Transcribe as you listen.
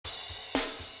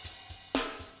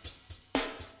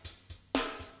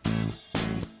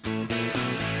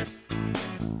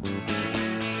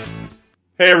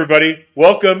Hey, everybody.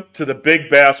 Welcome to the Big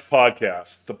Bass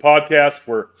Podcast, the podcast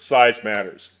where size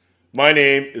matters. My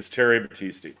name is Terry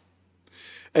Battisti.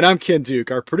 And I'm Ken Duke.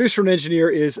 Our producer and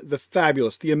engineer is the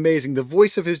fabulous, the amazing, the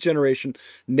voice of his generation,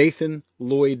 Nathan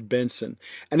Lloyd Benson.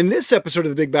 And in this episode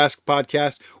of the Big Bass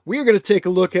Podcast, we are going to take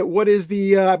a look at what is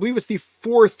I believe it's the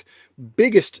fourth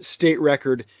biggest state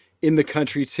record in the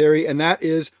country, Terry, and that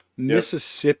is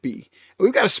Mississippi. And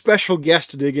we've got a special guest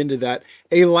to dig into that,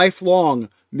 a lifelong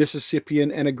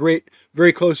Mississippian and a great,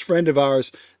 very close friend of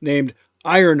ours named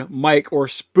Iron Mike, or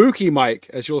Spooky Mike,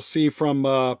 as you'll see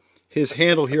from his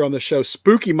handle here on the show,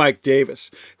 Spooky Mike Davis,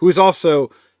 who is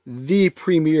also the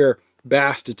premier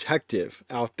bass detective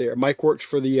out there. Mike works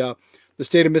for the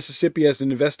state of Mississippi as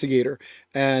an investigator,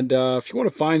 and if you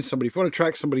want to find somebody, if you want to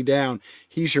track somebody down,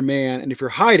 he's your man. And if you're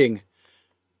hiding,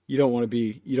 you don't want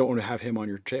to have him on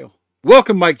your trail.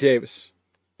 Welcome, Mike Davis.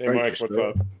 Hey, Mike, what's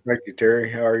up? Thank you,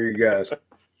 Terry. How are you guys?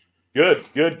 Good.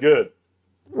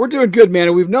 We're doing good, man.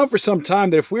 And we've known for some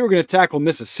time that if we were going to tackle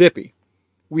Mississippi,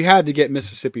 we had to get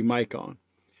Mississippi Mike on.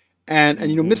 And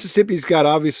you know, Mississippi's got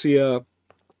obviously a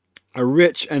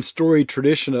rich and storied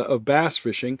tradition of bass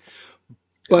fishing.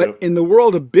 But in the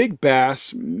world of big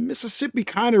bass, Mississippi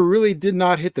kind of really did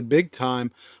not hit the big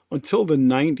time until the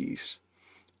 90s.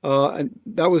 And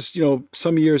that was,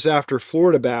 some years after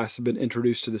Florida bass had been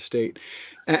introduced to the state.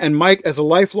 And Mike, as a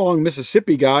lifelong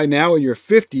Mississippi guy, now in your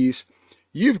 50s,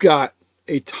 you've got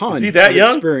a ton Is he that of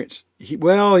young? experience. He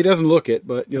doesn't look it,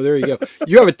 but there you go.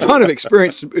 You have a ton of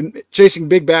experience in chasing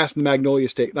big bass in the Magnolia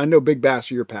State. And I know big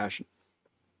bass are your passion.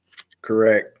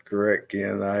 Correct,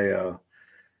 Ken. I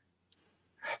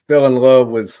fell in love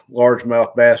with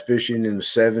largemouth bass fishing in the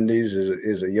 70s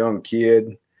as a young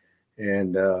kid,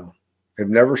 and have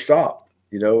never stopped.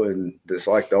 And it's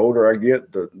like the older I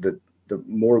get, the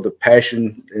more the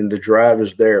passion and the drive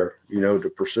is there,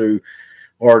 to pursue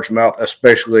largemouth,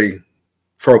 especially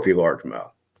trophy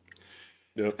largemouth.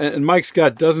 Yep. And Mike's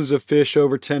got dozens of fish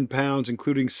over 10 pounds,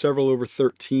 including several over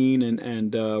 13.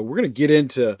 And we're going to get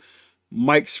into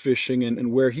Mike's fishing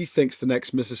and where he thinks the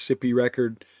next Mississippi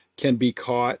record can be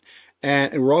caught.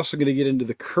 And we're also going to get into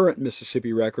the current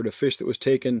Mississippi record, a fish that was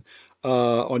taken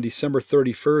on December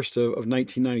 31st of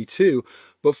 1992.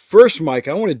 But first, Mike,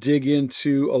 I want to dig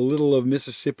into a little of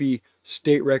Mississippi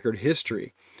state record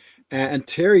history. And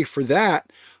Terry, for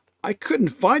that, I couldn't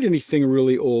find anything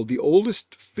really old. The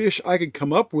oldest fish I could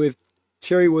come up with,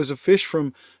 Terry, was a fish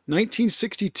from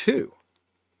 1962.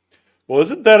 Well,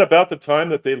 isn't that about the time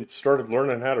that they started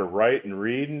learning how to write and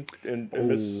read in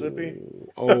Mississippi?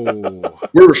 Oh.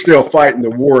 We were still fighting the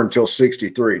war until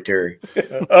 63, Terry.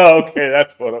 Oh, okay,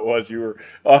 that's what it was. You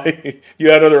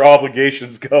had other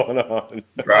obligations going on.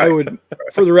 Right. I would,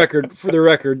 for the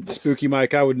record, Spooky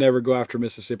Mike, I would never go after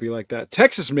Mississippi like that.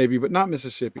 Texas maybe, but not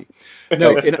Mississippi.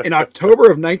 No, in October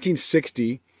of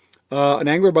 1960, an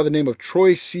angler by the name of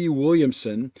Troy C.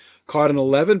 Williamson caught an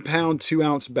 11-pound,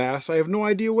 2-ounce bass. I have no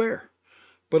idea where.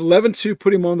 But 11-2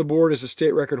 put him on the board as a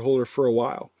state record holder for a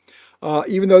while.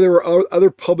 Even though there were other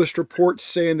published reports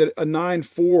saying that a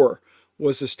 9-4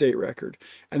 was the state record.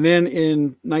 And then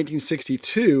in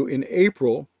 1962, in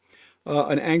April,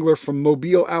 an angler from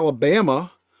Mobile,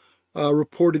 Alabama,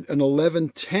 reported an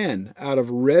 11-10 out of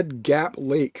Red Gap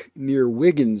Lake near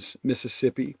Wiggins,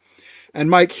 Mississippi. And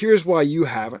Mike, here's why you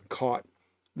haven't caught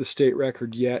the state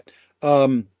record yet.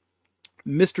 Mr.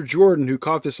 Jordan, who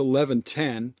caught this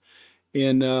 11-10,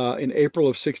 in April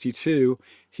of 62,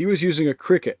 he was using a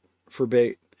cricket for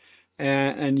bait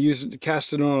and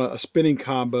cast it on a spinning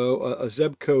combo, a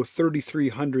Zebco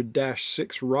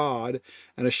 3300-6 rod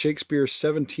and a Shakespeare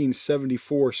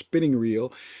 1774 spinning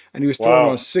reel. And he was throwing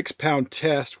on a 6-pound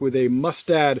test with a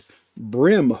Mustad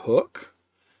brim hook.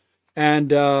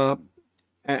 And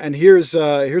here's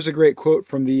a great quote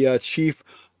from the chief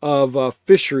of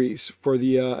fisheries for at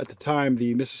the time,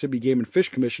 the Mississippi Game and Fish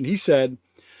Commission. He said,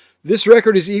 "This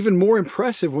record is even more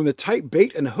impressive when the type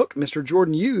bait and hook Mr.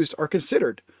 Jordan used are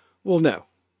considered." Well, no.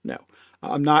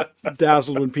 I'm not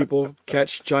dazzled when people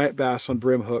catch giant bass on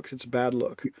brim hooks. It's a bad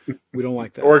look. We don't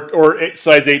like that. Or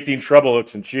size 18 treble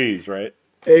hooks and cheese, right?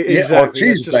 Exactly. Or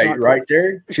cheese bait, right,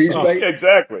 Terry? Cheese bait.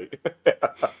 Exactly.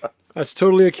 That's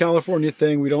totally a California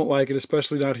thing. We don't like it,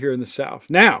 especially not here in the South.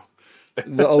 Now,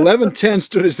 the 11-10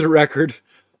 stood as the record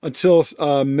until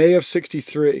May of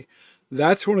 63.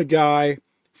 That's when a guy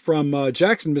from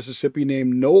Jackson, Mississippi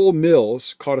named Noel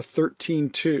Mills caught a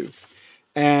 13-2.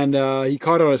 And he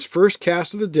caught it on his first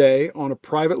cast of the day on a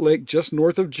private lake just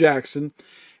north of Jackson.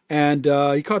 And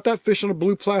he caught that fish on a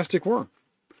blue plastic worm.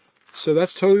 So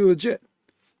that's totally legit.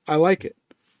 I like it.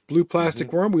 Blue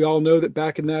plastic worm. We all know that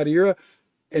back in that era,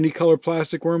 any color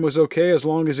plastic worm was okay as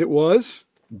long as it was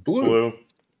blue.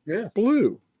 Yeah.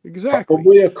 Blue. Exactly.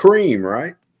 Probably a cream,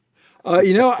 right?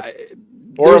 You know,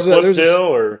 Or a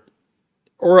Fliptail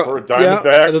or a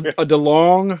Diamondback. Yeah, a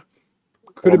DeLong.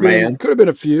 Could Or have been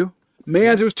a few.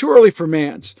 Mans, it was too early for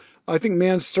Mans. I think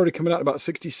Mans started coming out about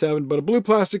 67, but a blue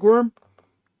plastic worm,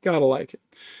 gotta like it.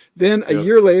 Then a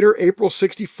year later, April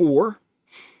 64,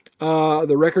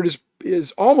 the record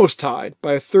is almost tied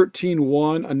by a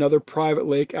 13-1, another private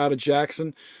lake out of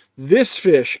Jackson. This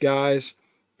fish, guys,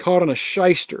 caught on a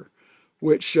shyster,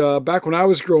 which back when I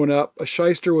was growing up, a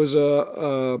shyster was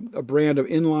a brand of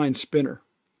inline spinner.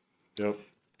 Yep.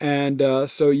 And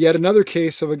so yet another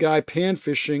case of a guy pan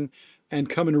fishing and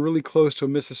coming really close to a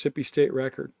Mississippi State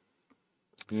record.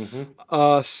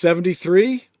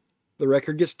 73, the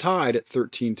record gets tied at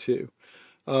 13-2.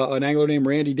 An angler named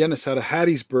Randy Dennis out of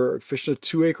Hattiesburg fishing a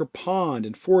 2-acre pond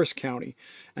in Forest County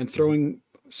and throwing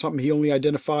something he only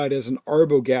identified as an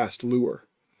arbogast lure.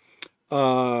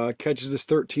 Catches this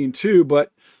 13-2,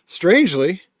 but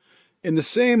strangely, in the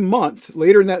same month,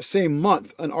 later in that same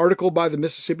month, an article by the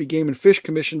Mississippi Game and Fish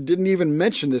Commission didn't even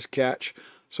mention this catch.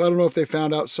 So I don't know if they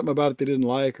found out something about it they didn't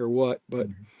like or what, but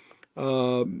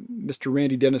Mr.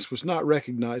 Randy Dennis was not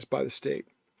recognized by the state.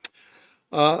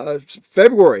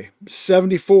 February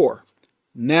 74.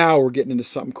 Now we're getting into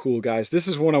something cool, guys. This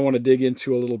is one I want to dig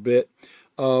into a little bit.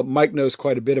 Mike knows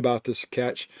quite a bit about this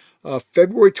catch.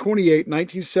 February 28,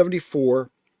 1974,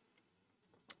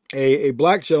 a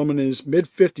black gentleman in his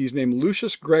mid-50s named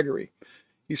Lucius Gregory.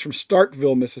 He's from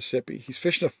Starkville, Mississippi. He's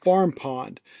fishing a farm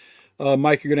pond.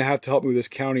 Mike, you're going to have to help me with this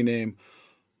county name.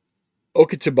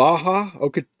 Okatiba?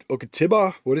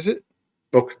 What is it?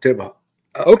 Okatiba.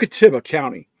 Okatiba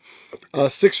County.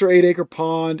 6 or 8 acre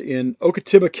pond in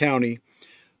Okatiba County.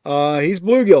 He's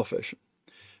bluegill fishing.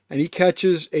 And he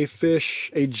catches a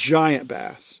fish, a giant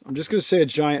bass. I'm just going to say a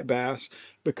giant bass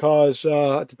because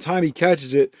at the time he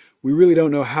catches it, we really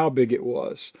don't know how big it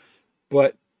was.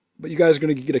 But you guys are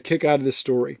going to get a kick out of this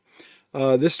story.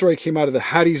 This story came out of the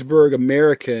Hattiesburg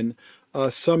American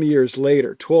some years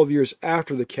later, 12 years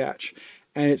after the catch.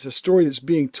 And it's a story that's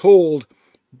being told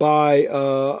by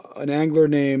an angler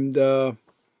named, what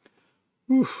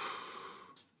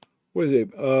is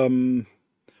it?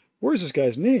 Where's this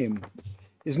guy's name?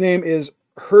 His name is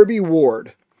Herbie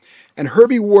Ward. And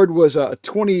Herbie Ward was a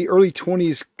early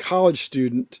 20s college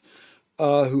student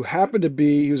who happened to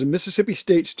be, he was a Mississippi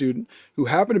State student who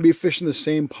happened to be fishing the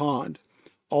same pond.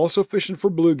 Also fishing for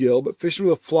bluegill, but fishing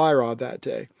with a fly rod that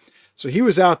day. So he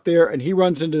was out there and he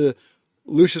runs into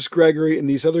Lucius Gregory and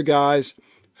these other guys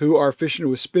who are fishing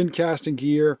with spin casting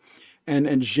gear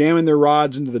and jamming their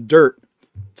rods into the dirt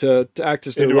to act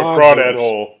as their rod crawdad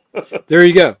hole. There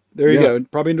you go. There you go.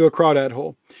 Probably into a crawdad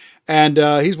hole. And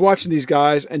he's watching these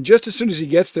guys. And just as soon as he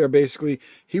gets there, basically,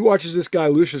 he watches this guy,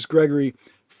 Lucius Gregory,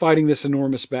 fighting this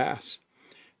enormous bass.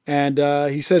 And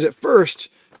he says at first,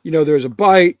 there's a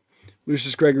bite.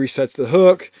 Lucius Gregory sets the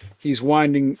hook. He's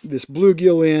winding this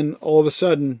bluegill in. All of a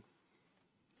sudden,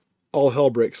 all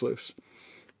hell breaks loose.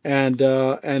 And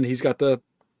he's got a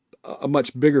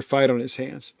much bigger fight on his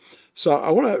hands. So I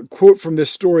want to quote from this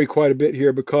story quite a bit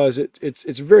here because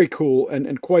it's very cool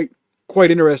and quite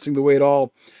interesting the way it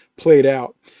all played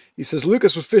out. He says,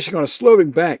 Lucas was fishing on a sloping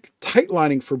bank, tight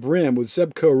lining for brim with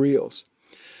Zebco reels.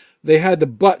 They had the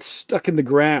butts stuck in the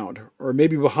ground or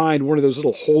maybe behind one of those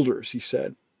little holders, he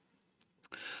said.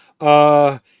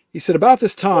 He said, about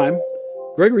this time,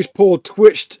 Gregory's pole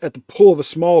twitched at the pull of a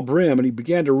small brim and he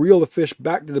began to reel the fish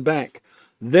back to the bank.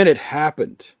 Then it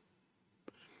happened.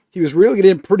 He was reeling it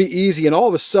in pretty easy and all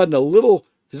of a sudden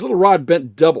his little rod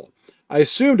bent double. I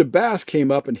assumed a bass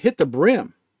came up and hit the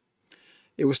brim.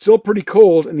 It was still pretty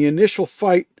cold and the initial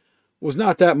fight was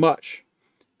not that much.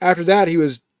 After that, he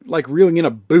was like reeling in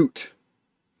a boot.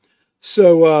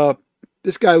 So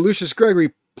this guy, Lucius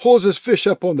Gregory, pulls his fish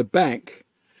up on the bank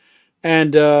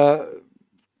and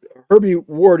Herbie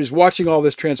Ward is watching all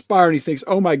this transpire and he thinks,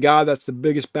 oh my God, that's the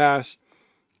biggest bass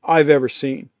I've ever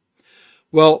seen.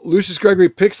 Well, Lucius Gregory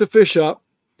picks the fish up,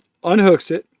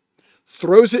 unhooks it,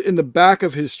 throws it in the back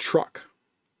of his truck.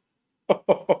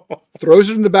 Throws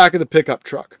it in the back of the pickup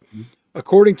truck.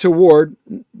 According to Ward,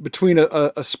 between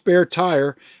a spare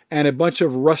tire and a bunch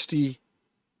of rusty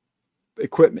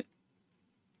equipment.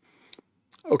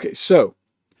 Okay, so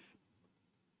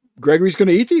Gregory's going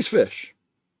to eat these fish.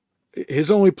 His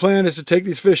only plan is to take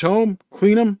these fish home,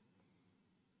 clean them,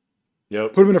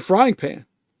 put them in a frying pan.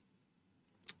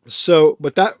 So,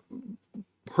 but that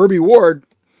Herbie Ward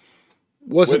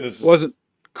wasn't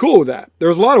cool with that. There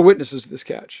was a lot of witnesses to this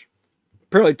catch.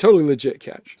 Apparently, totally legit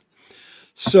catch.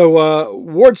 So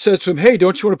Ward says to him, "Hey,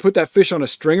 don't you want to put that fish on a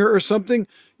stringer or something?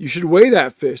 You should weigh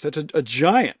that fish. That's a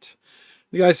giant."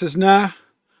 The guy says, "Nah,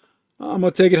 I'm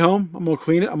going to take it home. I'm going to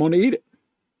clean it. I'm going to eat it.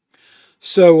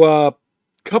 So a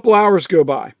couple hours go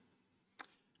by,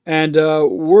 and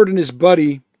Ward and his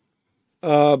buddy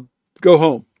go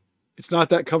home. It's not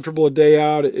that comfortable a day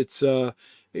out. It's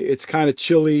kind of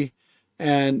chilly,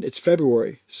 and it's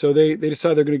February. So they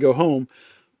decide they're going to go home.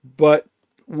 But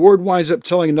Ward winds up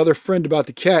telling another friend about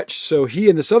the catch. So he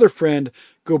and this other friend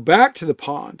go back to the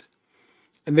pond,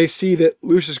 and they see that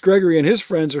Lucius Gregory and his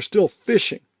friends are still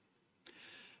fishing.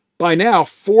 By now,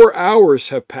 4 hours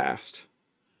have passed,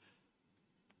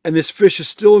 and this fish is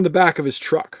still in the back of his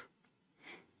truck.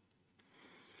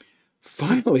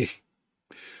 Finally,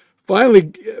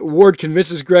 Ward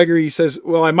convinces Gregory. He says,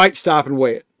 well, I might stop and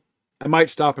weigh it.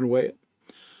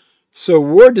 So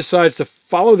Ward decides to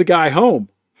follow the guy home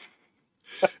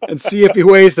and see if he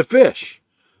weighs the fish.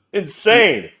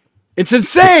 Insane. It's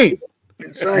insane.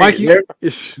 Mikey,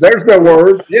 there's the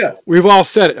word. Yeah. We've all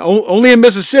said it. Only in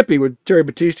Mississippi would Terry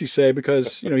Battisti say,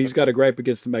 because he's got a gripe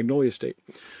against the Magnolia State.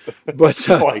 But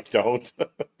no, I don't.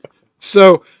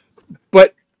 So,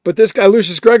 but this guy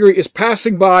Lucius Gregory is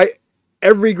passing by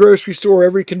every grocery store,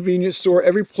 every convenience store,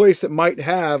 every place that might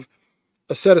have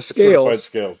a set of scales. Certified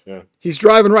scales, yeah. He's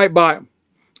driving right by him,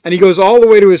 and he goes all the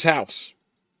way to his house,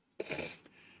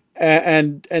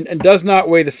 and does not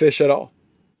weigh the fish at all.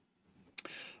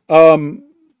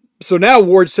 So now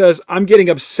Ward says, I'm getting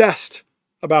obsessed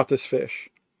about this fish.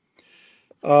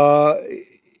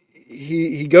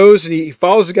 He goes and he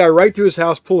follows the guy right to his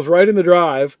house, pulls right in the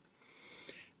drive.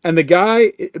 And the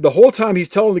guy, the whole time he's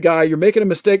telling the guy, you're making a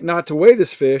mistake not to weigh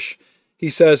this fish.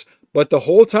 He says, but the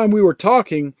whole time we were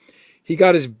talking, he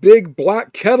got his big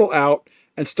black kettle out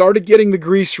and started getting the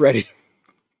grease ready.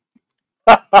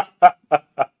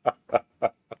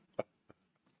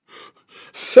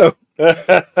 So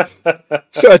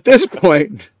at this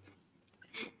point,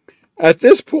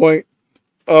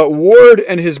 Ward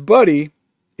and his buddy,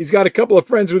 he's got a couple of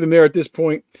friends with him there at this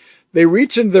point. They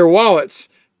reach into their wallets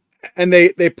and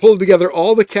they pulled together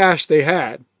all the cash they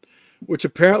had, which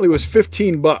apparently was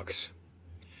 $15.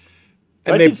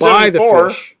 And they buy the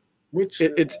fish.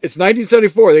 It's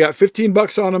 1974. They got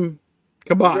 $15 on them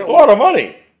combined. That's a lot of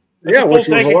money. That's a full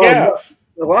tank of gas.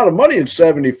 A lot of money in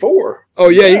 74. Oh,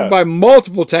 yeah, you can buy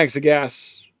multiple tanks of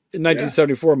gas in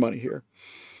 1974 money here.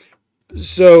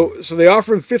 So they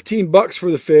offer him $15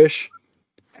 for the fish,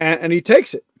 and he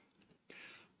takes it.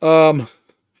 So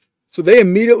they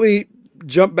immediately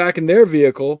jump back in their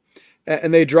vehicle,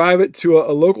 and they drive it to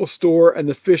a local store, and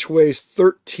the fish weighs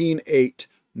 13.8,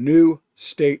 new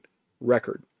state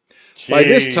record. Jeez.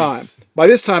 By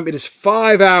this time, it is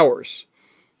 5 hours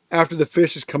after the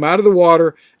fish has come out of the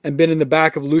water and been in the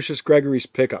back of Lucius Gregory's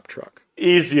pickup truck.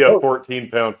 Easy a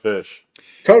 14-pound fish.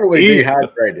 Totally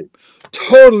dehydrated.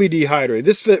 Totally dehydrated.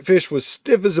 This fish was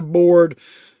stiff as a board,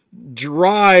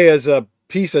 dry as a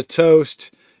piece of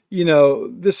toast.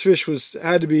 This fish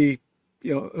had to be,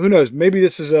 who knows? Maybe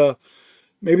this is a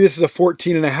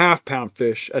 14.5-pound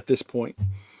fish at this point.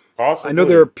 Possibly. I know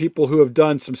there are people who have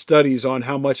done some studies on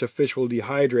how much a fish will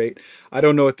dehydrate. I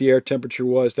don't know what the air temperature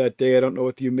was that day. I don't know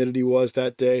what the humidity was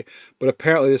that day. But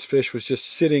apparently this fish was just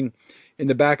sitting in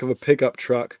the back of a pickup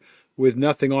truck with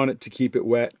nothing on it to keep it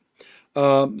wet.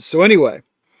 So anyway,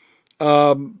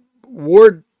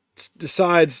 Ward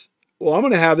decides, well, I'm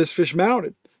going to have this fish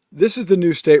mounted. This is the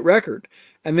new state record.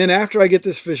 And then after I get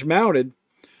this fish mounted,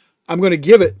 I'm going to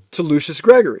give it to Lucius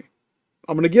Gregory.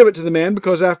 I'm going to give it to the man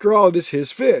because, after all, it is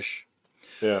his fish.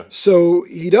 Yeah. So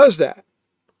he does that.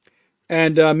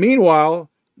 And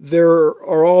meanwhile, there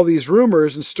are all these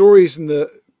rumors and stories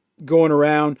going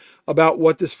around about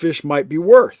what this fish might be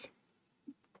worth.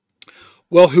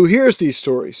 Well, who hears these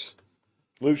stories?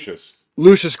 Lucius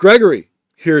Gregory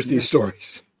hears these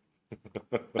stories.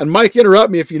 And Mike, interrupt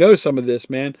me if you know some of this,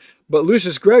 man. But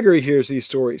Lucius Gregory hears these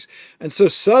stories. And so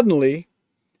suddenly,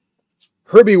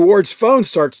 Herbie Ward's phone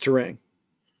starts to ring.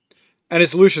 And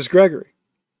it's Lucius Gregory.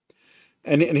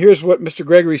 And here's what Mr.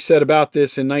 Gregory said about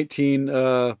this in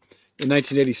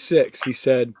 1986. He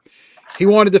said, he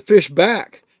wanted the fish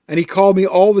back, and he called me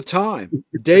all the time,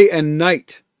 day and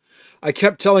night. I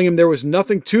kept telling him there was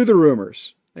nothing to the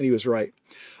rumors. And he was right.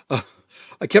 I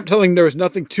kept telling him there was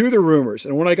nothing to the rumors.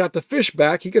 And when I got the fish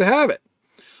back, he could have it.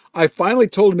 I finally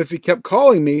told him if he kept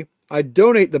calling me, I'd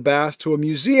donate the bass to a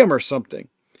museum or something.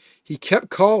 He kept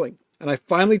calling, and I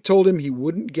finally told him he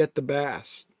wouldn't get the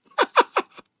bass.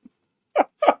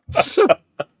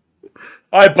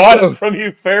 I bought it from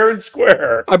you fair and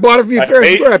square. I bought it from you fair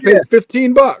and square. I paid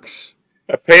 $15.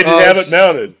 I paid to have it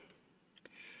mounted.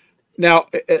 Now,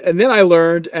 and then I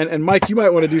learned, and Mike, you might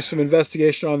want to do some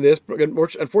investigation on this. But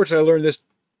unfortunately, I learned this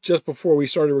just before we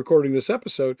started recording this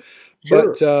episode.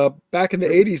 Sure. But back in the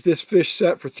 80s, this fish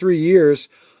sat for 3 years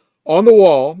on the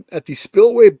wall at the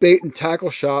Spillway Bait and Tackle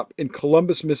Shop in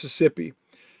Columbus, Mississippi.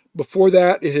 Before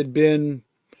that, it had been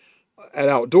at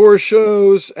outdoor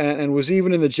shows and was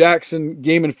even in the Jackson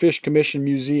Game and Fish Commission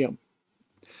Museum.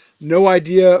 No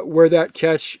idea where that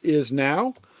catch is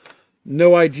now.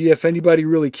 No idea if anybody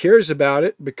really cares about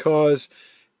it, because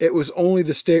it was only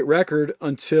the state record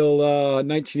until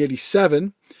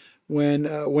 1987 when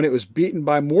it was beaten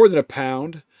by more than a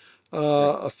pound.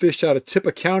 A fish out of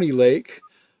Tippah County Lake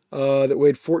that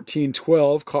weighed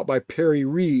 1412, caught by Perry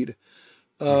Reed.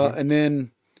 And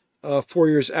then 4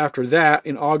 years after that,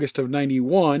 in August of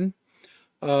 91,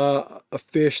 a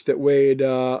fish that weighed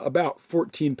about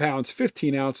 14 pounds,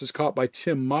 15 ounces, caught by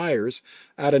Tim Myers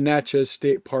out of Natchez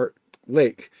State Park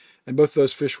Lake. And both of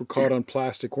those fish were caught on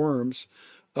plastic worms.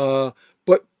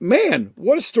 But man,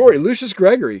 what a story. Lucius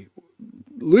Gregory.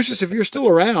 Lucius, if you're still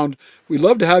around, we'd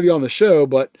love to have you on the show,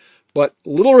 but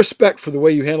little respect for the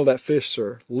way you handle that fish,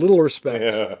 sir. Little respect.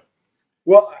 Yeah.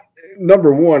 Well,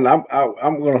 number one, I'm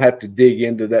going to have to dig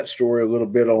into that story a little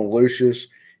bit on Lucius,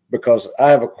 because I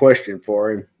have a question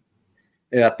for him,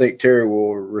 and I think Terry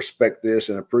will respect this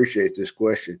and appreciate this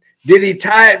question. Did he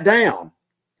tie it down?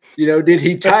 Did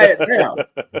he tie it down?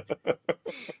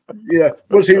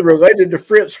 Was he related to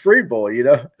Fritz Freeboy? You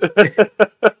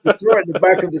throw it in the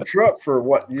back of the truck for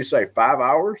what you say, 5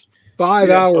 hours? 5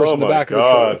 hours in the back of the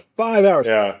truck. 5 hours.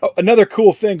 Yeah. Oh, another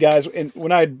cool thing, guys. And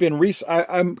when I'd been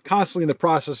I'm constantly in the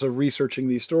process of researching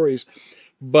these stories,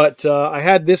 but I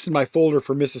had this in my folder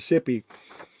for Mississippi.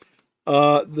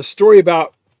 The story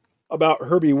about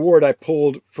Herbie Ward I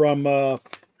pulled from the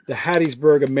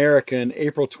Hattiesburg American,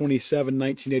 April 27,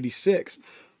 1986.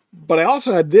 But I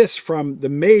also had this from the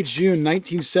May-June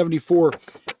 1974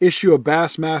 issue of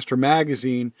Bassmaster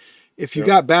magazine. If you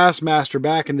got Bassmaster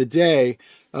back in the day,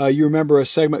 you remember a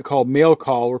segment called Mail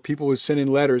Call, where people would send in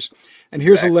letters. And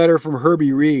here's a letter from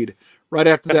Herbie Reed right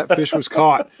after that fish was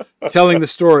caught, telling the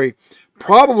story,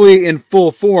 probably in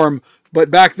full form,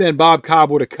 but back then Bob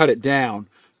Cobb would have cut it down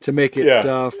to make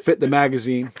it fit the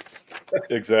magazine.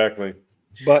 Exactly.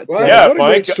 But what a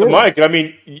great story.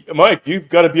 Mike, you've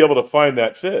got to be able to find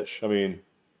that fish. I mean,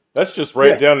 that's just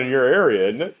right down in your area,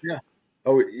 isn't it? Yeah.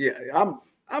 Oh, yeah.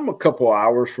 I'm a couple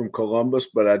hours from Columbus,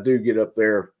 but I do get up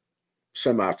there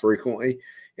semi-frequently.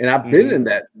 And I've been in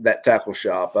that tackle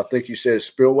shop. I think you said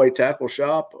Spillway Tackle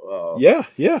Shop.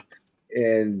 Yeah.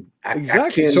 And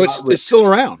exactly. So it's still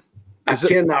around. I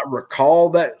cannot recall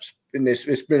that. And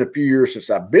it's been a few years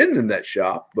since I've been in that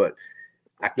shop, but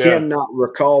I cannot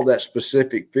recall that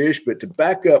specific fish. But to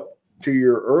back up to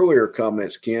your earlier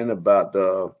comments, Ken, about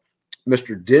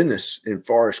Mr. Dennis in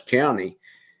Forest County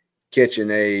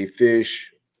catching a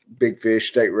fish, big fish,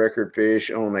 state record fish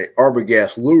on a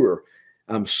arbogast lure,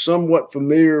 I'm somewhat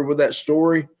familiar with that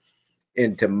story.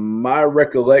 And to my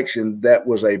recollection, that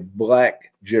was a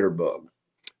black jitterbug.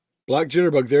 Black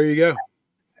jitterbug. There you go.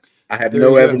 I have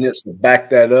no evidence to back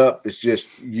that up. It's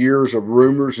just years of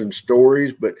rumors and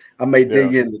stories, but I may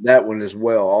dig into that one as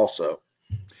well also.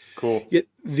 Cool.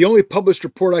 The only published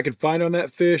report I could find on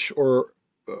that fish, or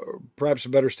perhaps a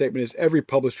better statement, is every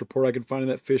published report I could find on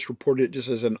that fish reported it just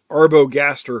as an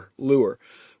arbogaster lure,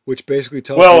 which basically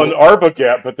tells an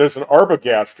arbogast, but there's an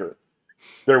arbogaster.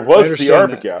 There was the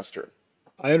arbogaster.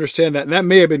 I understand that, and that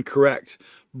may have been correct,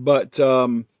 but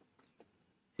who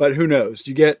knows?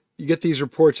 You get these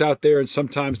reports out there, and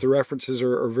sometimes the references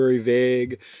are very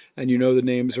vague, and the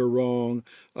names are wrong.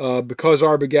 Because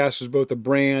arbogast was both a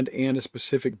brand and a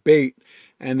specific bait,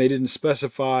 and they didn't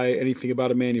specify anything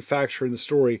about a manufacturer in the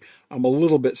story, I'm a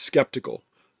little bit skeptical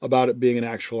about it being an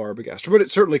actual arbogaster, but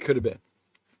it certainly could have been.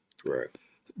 Correct.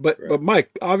 But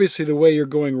Mike, obviously the way you're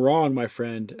going wrong, my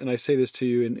friend, and I say this to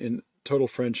you in total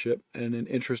friendship and in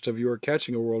interest of your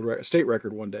catching a state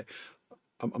record one day.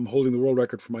 I'm holding the world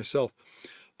record for myself.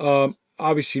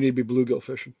 Obviously, you need to be bluegill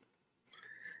fishing.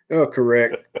 Oh,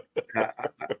 correct. I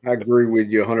agree with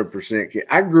you 100%.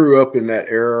 I grew up in that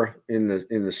era in the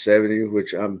 70s,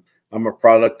 which I'm a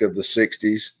product of the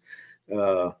 60s,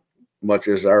 much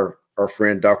as our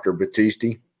friend Dr.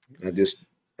 Battisti. I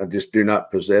just do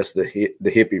not possess the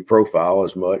hippie profile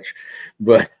as much,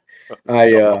 but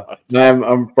I'm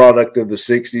a product of the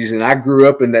 60s, and I grew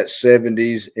up in that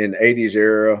 70s and 80s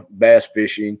era bass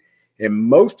fishing. And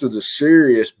most of the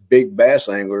serious big bass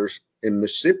anglers in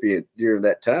Mississippi during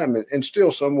that time, and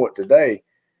still somewhat today,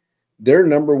 their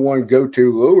number one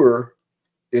go-to lure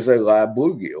is a live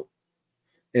bluegill.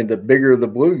 And the bigger the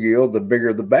bluegill, the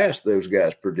bigger the bass those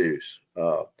guys produce.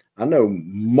 I know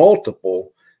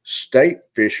multiple state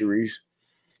fisheries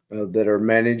that are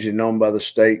managed and owned by the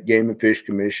State Game and Fish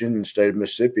Commission in the state of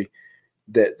Mississippi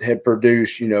that had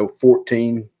produced,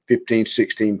 14, 15,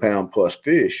 16 pound plus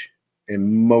fish.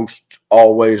 And most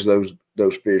always those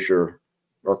fish are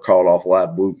caught off live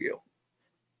bluegill.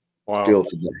 Wow. Still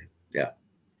today. Yeah.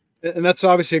 And that's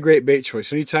obviously a great bait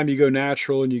choice. Anytime you go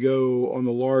natural and you go on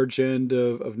the large end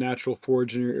of natural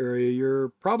forage in your area, you're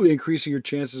probably increasing your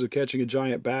chances of catching a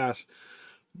giant bass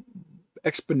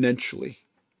exponentially.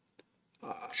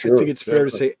 Sure, I think it's fair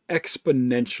to say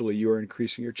exponentially you are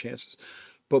increasing your chances.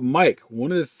 But Mike,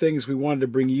 one of the things we wanted to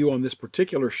bring you on this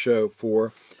particular show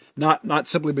for, not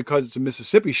simply because it's a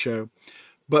Mississippi show,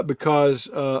 but because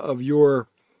of your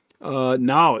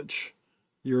knowledge,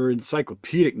 your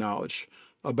encyclopedic knowledge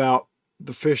about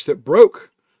the fish that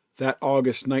broke that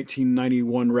August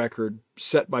 1991 record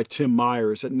set by Tim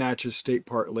Myers at Natchez State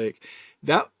Park Lake.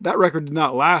 That record did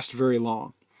not last very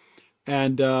long.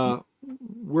 And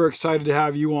we're excited to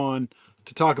have you on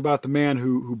to talk about the man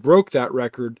who broke that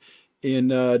record in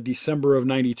December of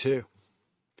 '92.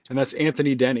 And that's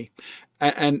Anthony Denny.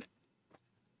 And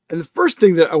the first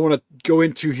thing that I want to go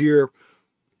into here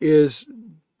is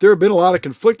there have been a lot of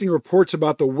conflicting reports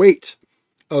about the weight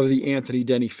of the Anthony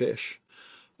Denny fish.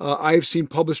 I've seen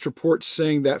published reports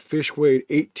saying that fish weighed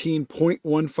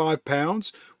 18.15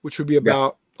 pounds, which would be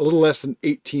about a little less than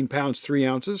 18 pounds, 3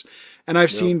 ounces. And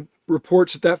I've seen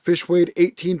reports that fish weighed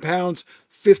 18 pounds,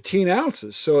 15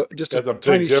 ounces. So just a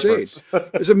tiny shade.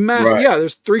 There's a massive,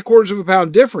 there's 3/4 of a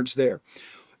pound difference there.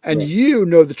 And you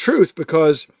know the truth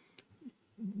because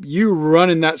you run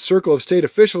in that circle of state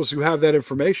officials who have that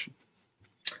information.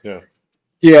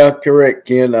 Yeah, correct,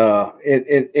 Ken.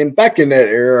 And back in that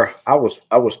era, I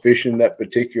was fishing that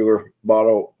particular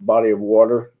body of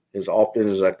water as often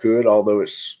as I could, although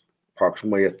it's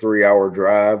approximately a 3-hour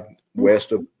drive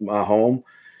west of my home.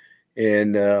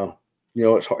 And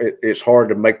it's hard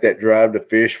to make that drive to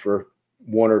fish for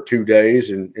 1 or 2 days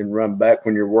and run back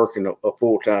when you're working a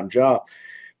full-time job.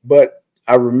 But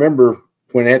I remember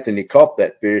when Anthony caught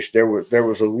that fish, there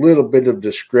was a little bit of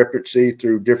discrepancy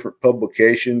through different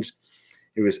publications.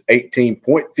 It was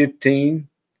 18.15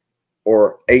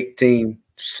 or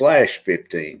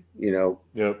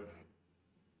 18/15.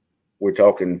 We're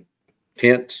talking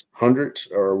tenths, hundredths,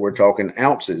 or we're talking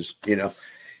ounces.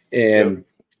 And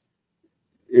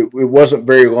it wasn't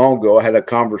very long ago. I had a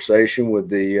conversation with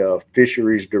the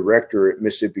fisheries director at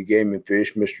Mississippi Game and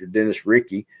Fish, Mr. Dennis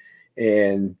Rickey,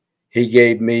 and he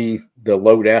gave me the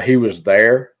lowdown. He was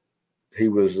there. He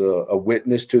was a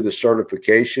witness to the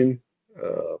certification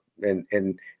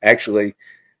and actually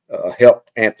helped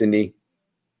Anthony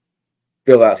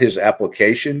fill out his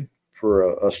application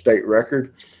for a state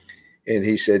record. And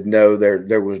he said, no,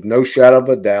 there was no shadow of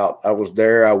a doubt. I was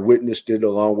there. I witnessed it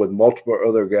along with multiple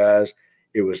other guys.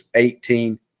 It was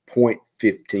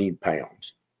 18.15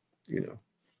 pounds,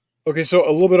 Okay, so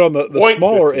a little bit on the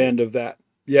smaller 15. End of that.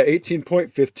 Yeah,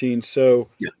 18.15. So,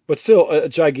 but still a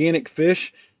gigantic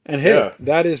fish. And hey,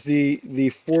 that is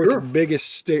the fourth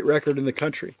biggest state record in the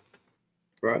country.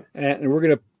 Right. And we're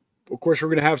going to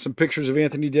have some pictures of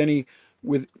Anthony Denny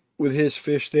with his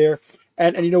fish there.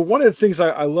 And one of the things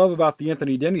I love about the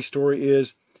Anthony Denny story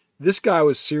is this guy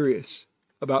was serious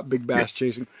about big bass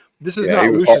chasing. This is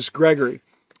not Lucius Gregory,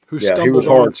 who stumbled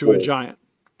onto a giant.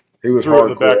 He was threw it in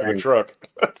the back of a truck.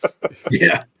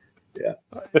 Yeah.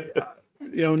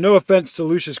 No offense to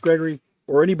Lucius Gregory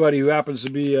or anybody who happens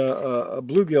to be a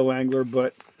bluegill angler,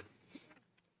 but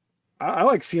I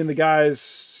like seeing the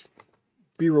guys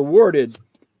be rewarded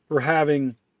for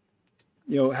having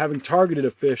targeted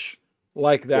a fish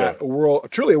like that.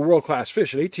 Truly a world-class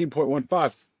fish at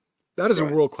 18.15. That is a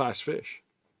world-class fish.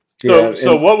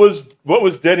 So what was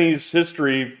Denny's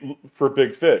history for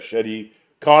big fish? Had he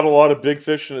caught a lot of big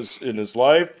fish in his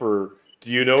life, or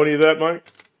do you know any of that,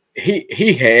 Mike?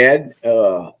 He had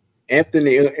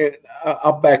Anthony.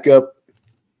 I'll back up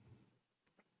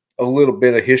a little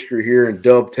bit of history here and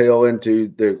dovetail into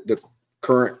the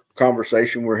current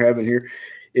conversation we're having here.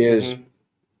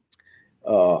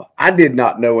 I did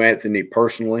not know Anthony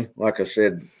personally. Like I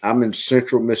said, I'm in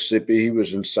central Mississippi. He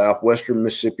was in southwestern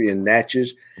Mississippi in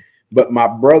Natchez. But my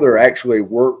brother actually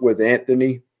worked with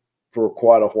Anthony for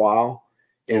quite a while,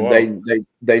 and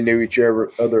they knew each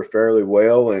other fairly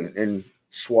well and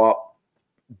swapped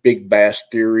big bass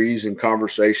theories and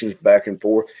conversations back and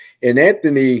forth. And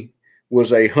Anthony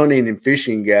was a hunting and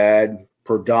fishing guide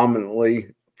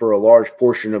predominantly for a large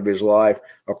portion of his life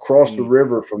across the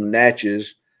river from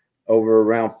Natchez over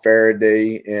around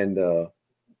Faraday and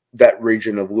that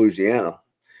region of Louisiana.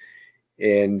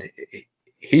 And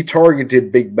he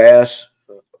targeted big bass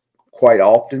quite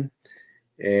often.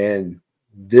 And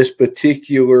this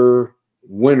particular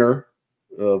winter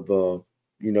of,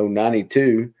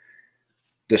 92,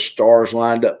 the stars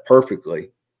lined up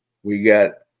perfectly. We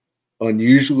got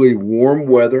unusually warm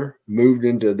weather moved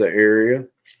into the area,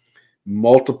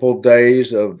 multiple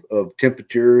days of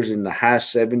temperatures in the high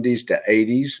 70s to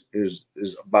 80s is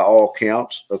by all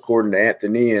counts, according to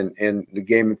Anthony and the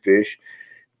Game and Fish.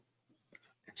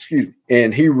 Excuse me.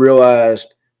 And he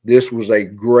realized this was a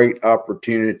great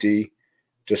opportunity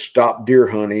to stop deer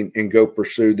hunting and go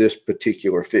pursue this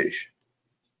particular fish.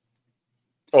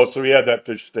 Oh, so he had that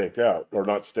fish staked out, or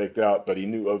not staked out, but he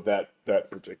knew of that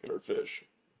particular fish.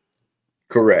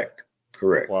 Correct.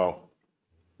 Wow.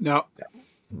 Now,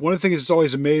 one of the things that's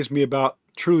always amazed me about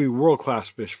truly world-class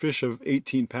fish of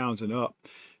 18 pounds and up,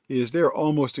 is they're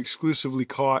almost exclusively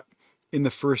caught in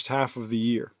the first half of the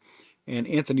year. And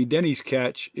Anthony Denny's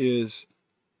catch is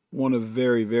one of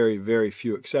very, very, very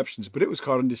few exceptions, but it was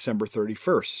caught on December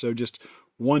 31st. So just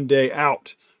one day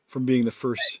out from being the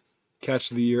first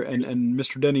catch of the year. And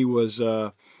Mr. Denny was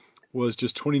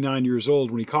just 29 years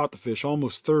old when he caught the fish,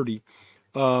 almost 30.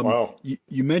 Wow.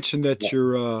 You mentioned that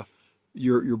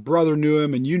your brother knew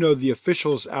him, and you know the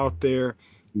officials out there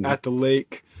at the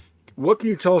lake. What can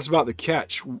you tell us about the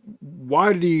catch?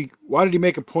 Why did he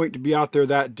make a point to be out there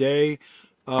that day?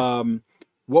 What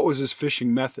was his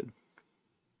fishing method?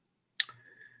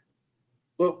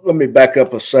 Well, let me back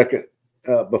up a second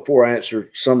before I answer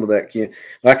some of that, Ken.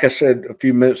 Like I said a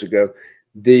few minutes ago,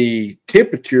 the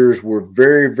temperatures were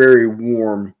very, very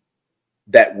warm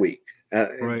that week.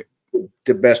 Right. To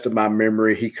the best of my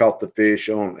memory, he caught the fish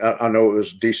on, I know it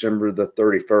was December the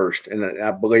 31st, and I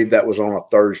believe that was on a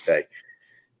Thursday.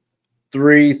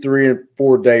 3 and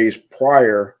 4 days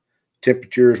prior,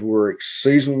 temperatures were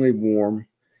exceedingly warm,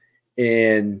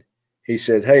 and he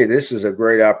said, hey, this is a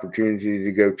great opportunity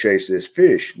to go chase this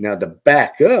fish. Now, to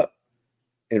back up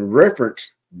and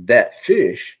reference that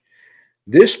fish,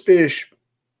 this fish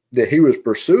that he was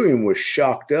pursuing was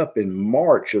shocked up in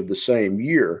March of the same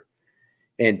year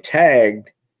and tagged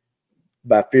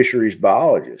by fisheries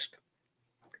biologists.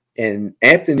 And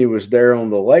Anthony was there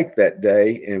on the lake that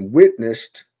day and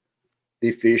witnessed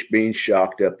the fish being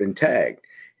shocked up and tagged,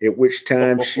 at which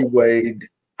time she weighed,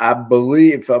 I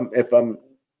believe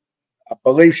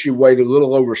she weighed a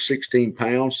little over 16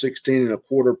 pounds, 16 and a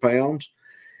quarter pounds,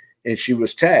 and she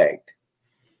was tagged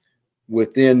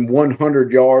within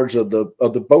 100 yards of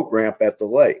the boat ramp at the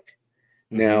lake.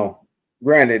 Now,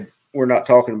 granted, we're not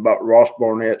talking about Ross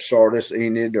Barnett, Sardis,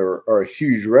 Enid, or a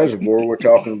huge reservoir. We're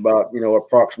talking about,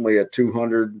 approximately a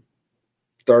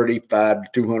 235 to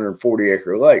 240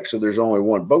 acre lake. So there's only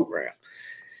one boat ramp.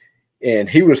 And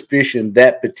he was fishing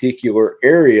that particular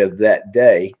area that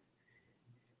day,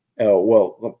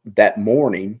 that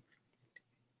morning.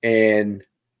 And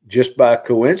just by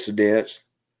coincidence,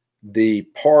 the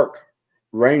park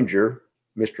ranger,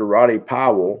 Mr. Roddy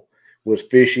Powell, was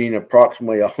fishing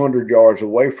approximately 100 yards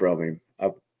away from him. I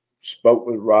spoke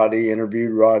with Roddy,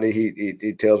 interviewed Roddy.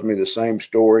 He tells me the same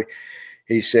story.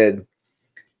 He said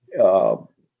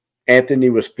Anthony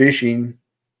was fishing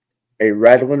a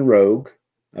Rattling Rogue.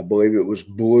 I believe it was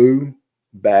blue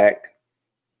back,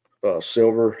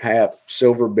 silver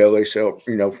belly,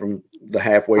 from the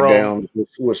halfway down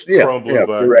was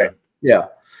correct. Yeah.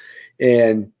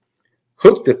 And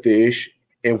hooked the fish.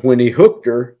 And when he hooked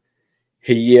her,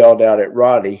 he yelled out at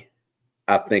Roddy,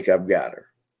 I think I've got her,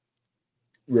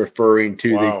 referring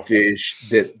to the fish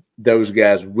that those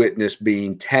guys witnessed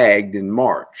being tagged in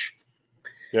March.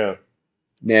 Yeah.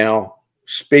 Now,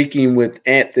 speaking with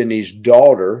Anthony's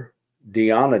daughter,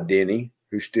 Deanna Denny,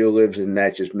 who still lives in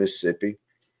Natchez, Mississippi,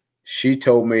 she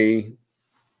told me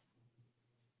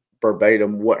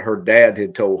verbatim what her dad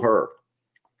had told her.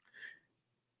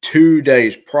 2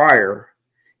 days prior,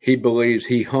 he believes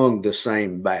he hung the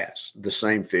same bass, the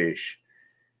same fish,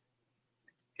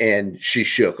 and she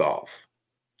shook off.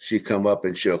 She come up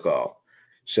and shook off.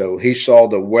 So he saw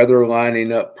the weather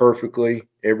lining up perfectly.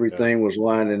 Everything was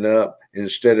lining up. And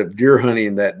instead of deer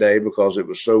hunting that day because it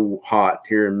was so hot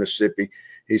here in Mississippi,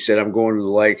 he said, I'm going to the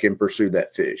lake and pursue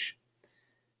that fish.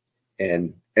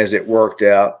 And as it worked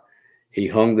out, he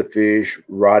hung the fish.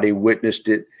 Roddy witnessed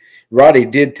it. Roddy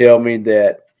did tell me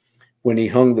that when he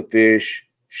hung the fish,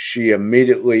 she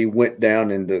immediately went down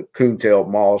into coontail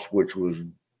moss, which was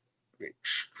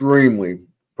extremely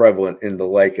prevalent in the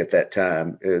lake at that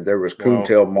time. There was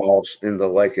coontail moss in the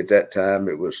lake at that time.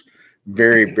 It was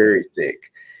very, very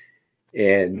thick.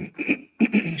 And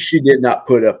she did not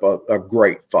put up a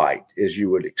great fight, as you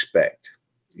would expect.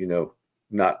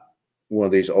 Not one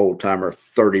of these old-timer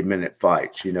 30-minute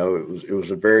fights. It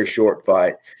was a very short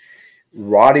fight.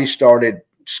 Roddy started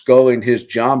sculling his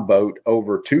John boat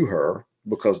over to her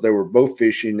because they were both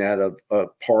fishing out of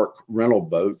park rental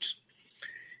boats.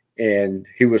 And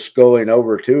he was sculling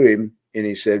over to him. And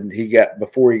he said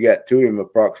before he got to him,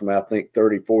 approximately, I think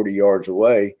 30, 40 yards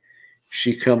away,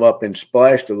 she come up and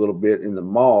splashed a little bit in the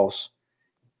moss.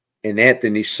 And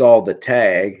Anthony saw the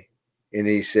tag and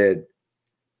he said,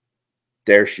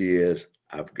 "There she is.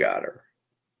 I've got her."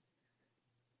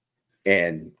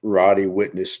 And Roddy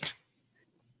witnessed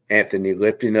Anthony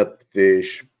lifting up the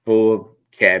fish full of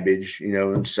cabbage,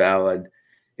 and salad.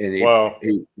 And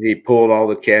he pulled all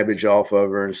the cabbage off of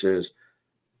her and says,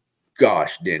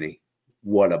 "Gosh, Denny,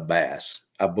 what a bass.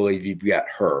 I believe you've got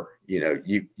her.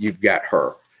 You've got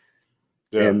her."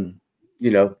 Yeah. And,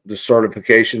 the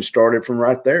certification started from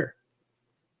right there.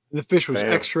 And the fish was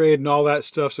x-rayed and all that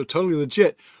stuff. So totally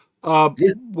legit.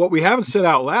 What we haven't said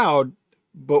out loud,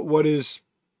 but what is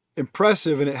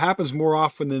impressive, and it happens more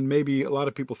often than maybe a lot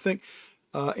of people think,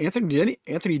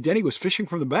 Anthony Denny was fishing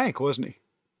from the bank, wasn't he?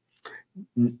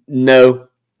 No,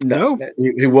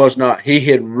 he was not. He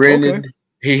had rented. Okay.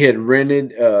 He had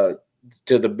rented,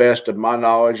 to the best of my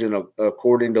knowledge, and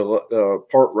according to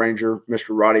park ranger Mr.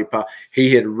 Roddy Pye,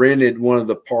 he had rented one of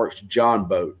the park's John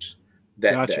boats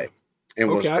that day.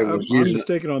 And I'm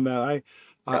mistaken on that.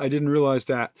 I didn't realize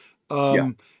that.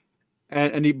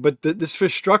 This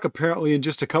fish struck apparently in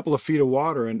just a couple of feet of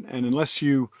water, and unless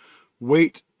you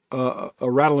weight a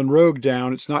Rattling Rogue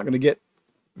down, it's not going to get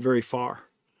very far.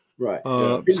 Right.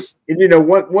 And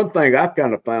one thing I've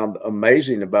kind of found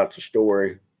amazing about the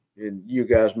story, and you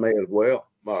guys may as well.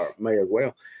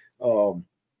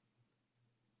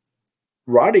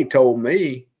 Roddy told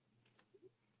me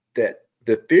that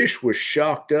the fish was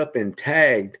shocked up and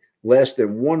tagged less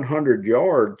than 100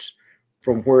 yards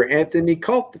from where Anthony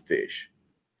caught the fish.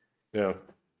 Yeah.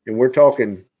 And we're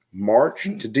talking March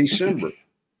to December.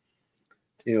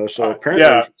 So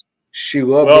apparently she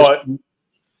loved this.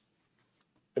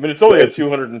 I mean, it's only a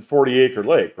 240-acre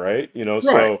lake, right?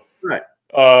 Right.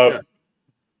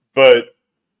 But,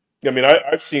 I mean,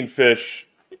 I've seen fish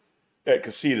at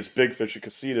Casitas, big fish at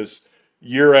Casitas,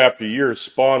 year after year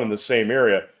spawn in the same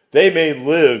area. They may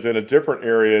live in a different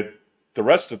area the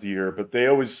rest of the year, but they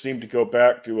always seem to go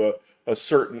back to a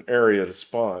certain area to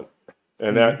spawn.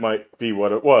 And that might be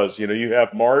what it was. You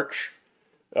have March,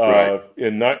 when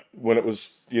it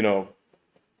was,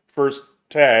 first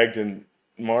tagged in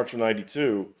March of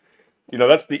 '92.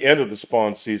 That's the end of the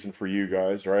spawn season for you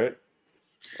guys, right?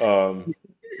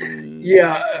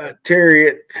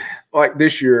 Terry, like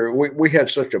this year, we had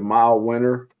such a mild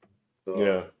winter.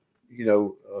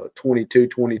 22,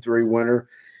 23 winter.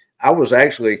 I was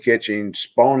actually catching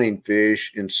spawning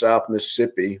fish in South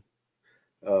Mississippi,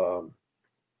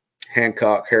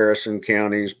 Hancock, Harrison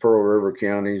counties, Pearl River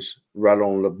counties, right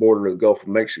on the border of the Gulf of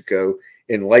Mexico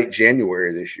in late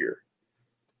January this year.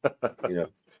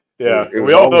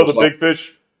 We all know the big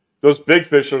fish. Those big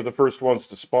fish are the first ones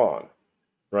to spawn,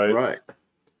 right?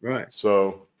 Right.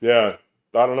 So I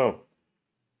don't know.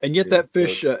 And yet that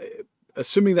fish,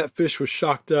 assuming that fish was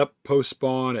shocked up post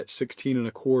spawn at 16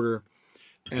 1/4,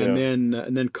 and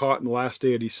then caught in the last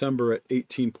day of December at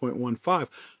 18.15,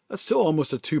 that's still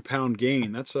almost a 2-pound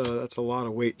gain. That's a lot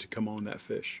of weight to come on that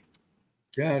fish.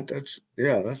 That's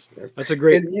a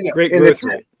great growth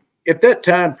rate. At that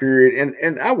time period,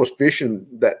 and I was fishing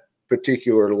that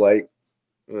particular lake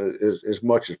as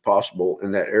much as possible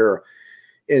in that era,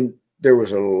 and there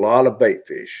was a lot of bait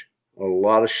fish, a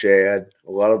lot of shad,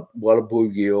 a lot of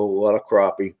bluegill, a lot of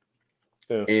crappie,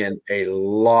 and a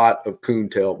lot of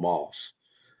coontail moss.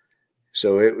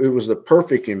 So it was the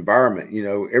perfect environment.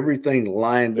 Everything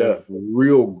lined up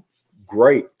real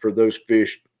great for those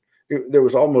fish. There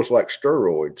was almost like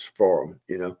steroids for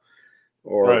them,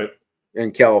 or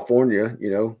in California,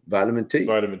 vitamin T.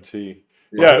 Vitamin T.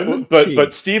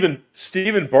 But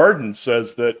Stephen Barden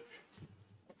says that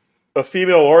a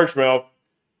female largemouth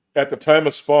at the time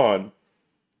of spawn,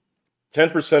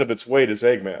 10% of its weight is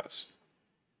egg mass.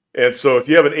 And so if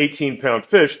you have an 18-pound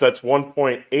fish, that's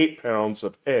 1.8 pounds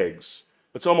of eggs.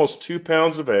 That's almost 2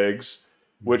 pounds of eggs,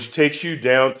 which takes you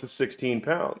down to 16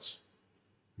 pounds,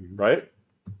 right?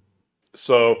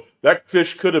 So that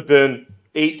fish could have been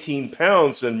 18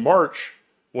 pounds in March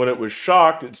when it was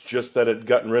shocked. It's just that it had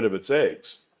gotten rid of its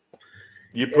eggs.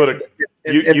 You put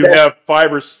you have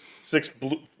 5 or 6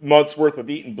 months worth of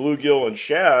eating bluegill and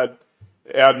shad,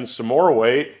 adding some more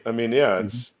weight. I mean,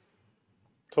 it's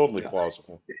totally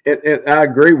plausible. And I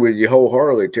agree with you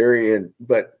wholeheartedly, Terry.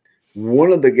 But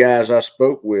one of the guys I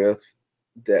spoke with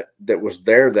that was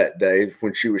there that day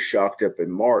when she was shocked up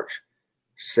in March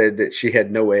said that she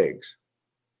had no eggs.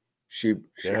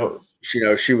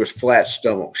 she was flat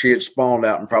stomach. She had spawned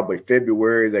out in probably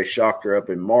February. They shocked her up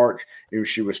in March, and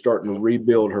she was starting to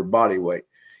rebuild her body weight.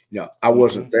 I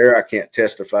wasn't there. I can't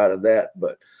testify to that,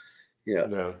 but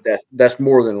that's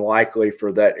more than likely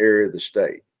for that area of the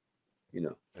state.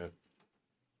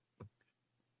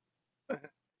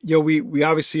 We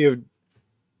obviously have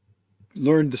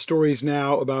learned the stories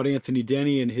now about Anthony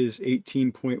Denny and his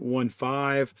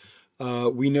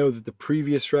 18.15. We know that the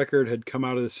previous record had come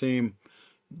out of the same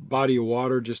body of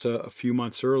water just a few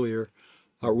months earlier,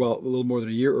 a little more than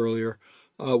a year earlier.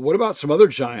 What about some other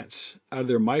giants out of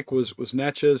there, Mike? Was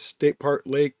Natchez State Park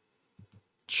Lake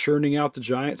churning out the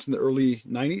giants in the early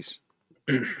 90s?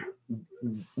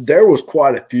 There was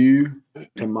quite a few,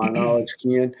 to my knowledge,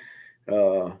 Ken.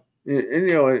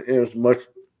 It was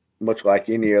much like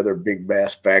any other big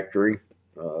bass factory,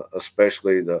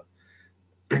 especially the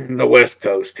West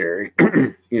Coast, Terry.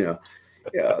 The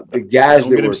guys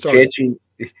that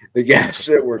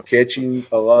were catching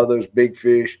a lot of those big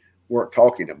fish weren't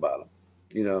talking about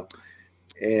them,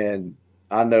 And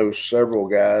I know several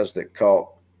guys that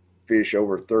caught fish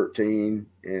over 13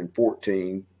 and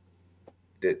 14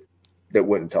 that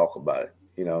wouldn't talk about it,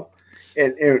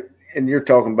 And you're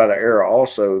talking about an era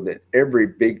also that every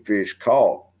big fish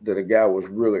caught that a guy was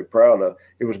really proud of,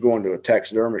 it was going to a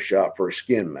taxidermist shop for a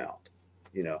skin mount,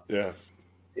 Yeah.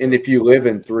 And if you live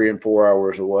in 3 and 4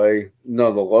 hours away, none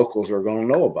of the locals are going to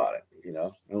know about it,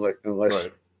 unless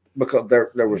because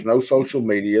there was no social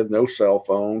media, no cell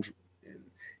phones,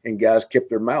 and guys kept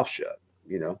their mouth shut,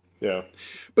 Yeah.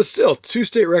 But still, 2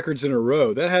 state records in a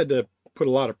row, that had to put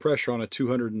a lot of pressure on a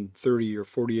 230 or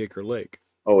 40 acre lake.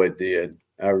 Oh, it did.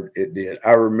 It did.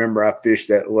 I remember I fished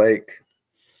that lake,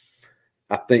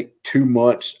 I think 2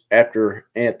 months after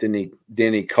Anthony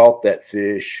Denny caught that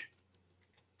fish.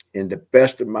 And the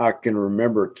best of I can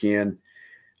remember, Ken,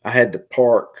 I had to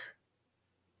park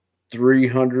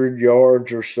 300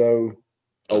 yards or so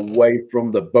away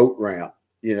from the boat ramp,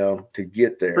 to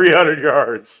get there. 300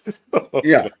 yards.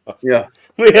 Yeah.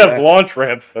 We have launch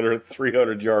ramps that are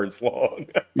 300 yards long.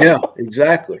 Yeah,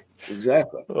 exactly.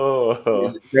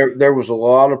 Oh. There was a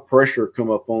lot of pressure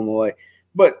come up on the lake.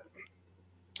 But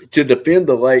to defend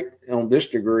the lake on this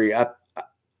degree, I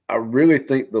really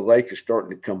think the lake is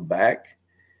starting to come back.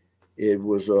 It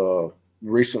was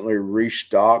recently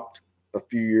restocked a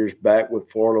few years back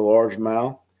with Florida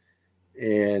largemouth,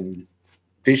 and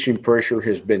fishing pressure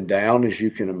has been down, as you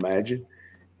can imagine.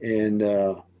 And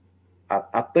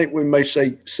I think we may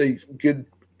see good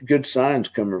signs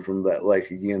coming from that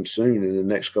lake again soon in the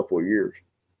next couple of years.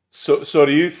 So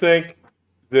do you think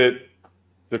that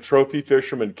the trophy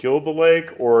fishermen killed the lake,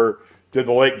 or did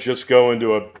the lake just go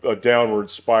into a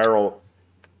downward spiral,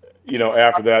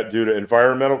 after that due to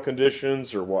environmental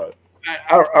conditions, or what?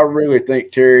 I really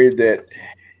think, Terry, that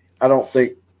I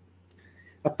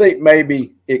think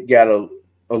maybe it got a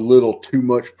little too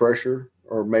much pressure,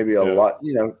 or maybe a lot,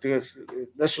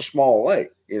 that's a small lake,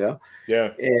 Yeah.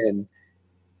 And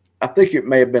I think it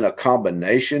may have been a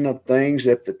combination of things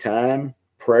at the time,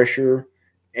 pressure,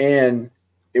 and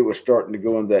it was starting to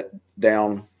go in that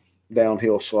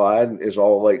downhill slide, as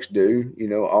all lakes do,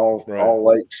 all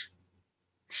lakes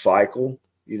cycle,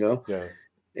 Yeah.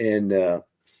 And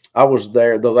I was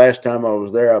there. The last time I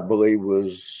was there, I believe,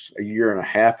 was a year and a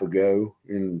half ago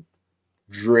in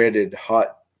dreaded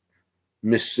hot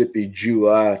Mississippi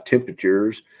July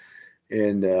temperatures.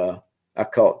 And I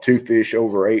caught 2 fish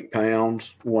over 8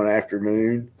 pounds one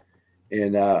afternoon.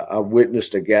 And I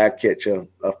witnessed a guy catch a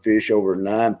fish over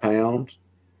 9 pounds.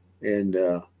 And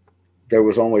there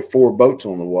was only 4 boats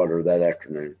on the water that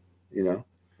afternoon,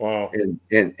 Wow.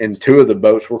 And 2 of the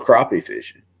boats were crappie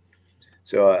fishing.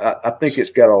 So I think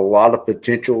it's got a lot of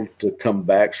potential to come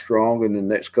back strong in the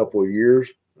next couple of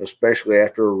years, especially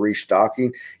after a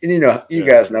restocking. And, you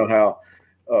guys know how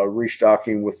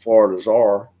restocking with Florida's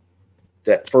are.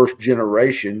 That first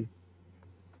generation,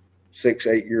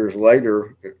 6-8 years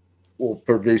later, will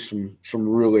produce some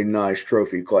really nice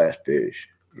trophy class fish,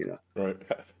 Right.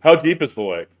 How deep is the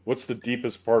lake? What's the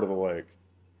deepest part of the lake?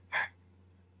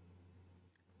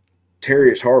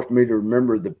 Terry, it's hard for me to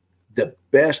remember the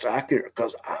best I can,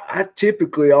 because I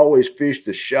typically always fish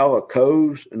the shallow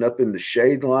coves and up in the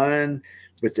shade line.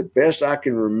 But the best I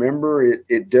can remember,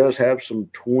 it does have some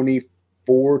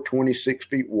 24, 26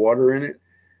 feet water in it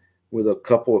with a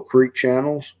couple of creek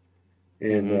channels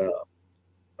and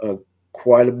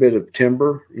quite a bit of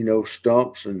timber,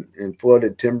 stumps and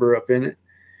flooded timber up in it,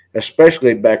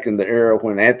 especially back in the era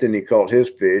when Anthony caught his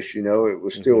fish. It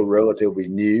was still relatively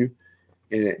new,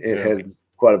 and it had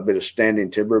quite a bit of standing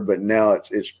timber, but now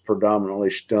it's predominantly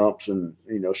stumps and,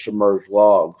 submerged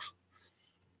logs.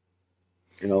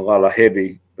 A lot of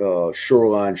heavy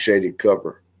shoreline shaded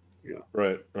cover.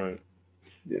 Right.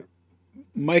 Yeah.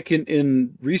 Mike,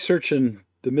 in researching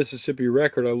the Mississippi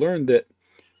record, I learned that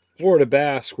Florida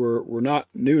bass were not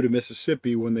new to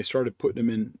Mississippi when they started putting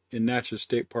them in Natchez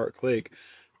State Park Lake.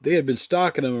 They had been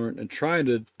stocking them and trying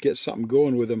to get something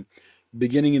going with them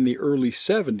beginning in the early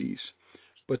 70s,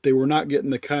 but they were not getting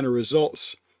the kind of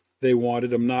results they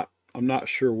wanted. I'm not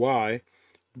sure why,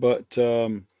 but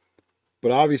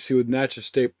obviously with Natchez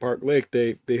State Park Lake,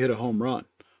 they hit a home run.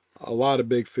 A lot of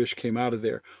big fish came out of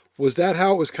there. Was that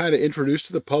how it was kind of introduced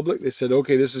to the public? They said,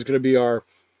 okay, this is going to be our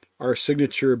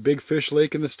signature big fish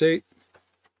lake in the state?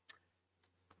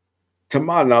 To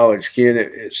my knowledge, Ken,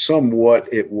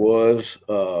 it was.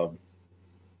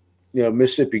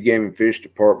 Mississippi Game and Fish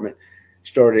Department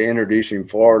started introducing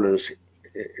Florida's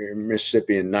in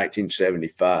Mississippi in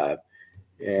 1975.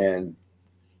 And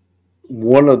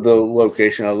one of the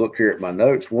locations, I look here at my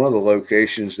notes, one of the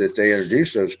locations that they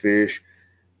introduced those fish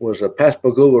was a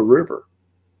Pascagoula River.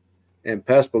 And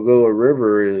Pascagoula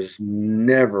River has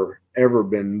never, ever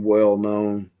been well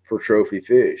known for trophy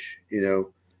fish.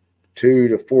 2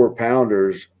 to 4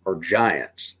 pounders are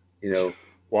giants,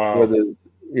 Wow.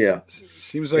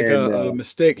 Seems like a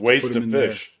mistake. Waste of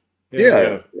fish.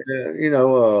 Yeah.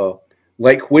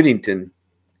 Lake Whittington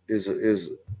is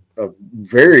a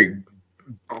very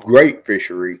great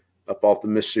fishery up off the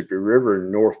Mississippi River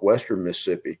in northwestern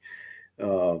Mississippi.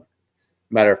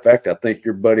 Matter of fact, I think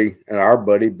your buddy and our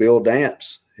buddy Bill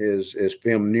Dance has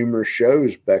filmed numerous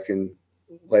shows back in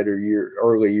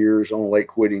early years on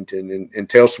Lake Whittington and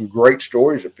tells some great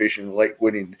stories of fishing Lake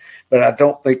Whittington. But I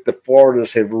don't think the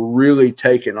Floridas have really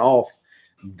taken off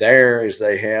there as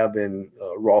they have in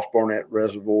Ross Barnett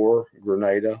Reservoir,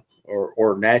 Grenada,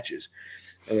 or Natchez.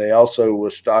 And they also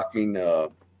was stocking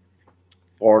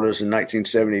Floridas in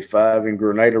 1975 in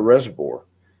Grenada Reservoir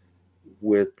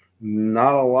with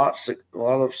not a lot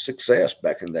of success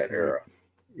back in that era,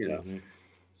 Mm-hmm.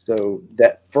 So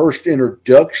that first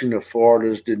introduction of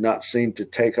Floridas did not seem to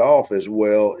take off as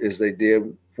well as they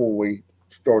did when we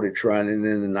started trying it in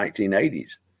the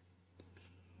 1980s.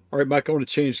 All right, Mike, I want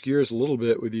to change gears a little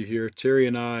bit with you here. Terry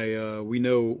and I, we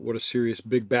know what a serious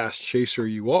big bass chaser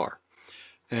you are.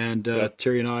 And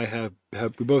Terry and I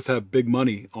we both have big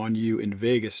money on you in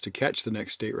Vegas to catch the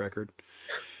next state record.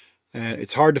 And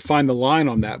it's hard to find the line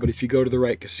on that, but if you go to the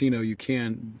right casino,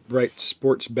 right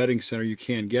sports betting center, you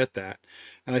can get that.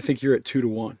 And I think you're at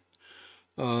 2-1.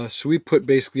 So we put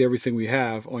basically everything we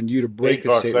have on you to break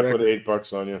the state record. I put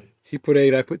 $8 on you. He put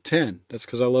 8, I put 10. That's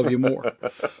because I love you more.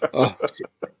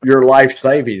 Your life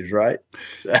savings, right?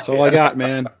 That's all I got,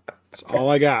 man. That's all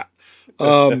I got.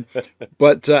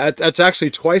 But that's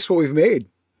actually twice what we've made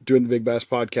during the Big Bass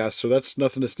podcast, so that's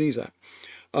nothing to sneeze at.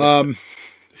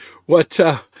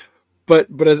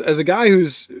 But as a guy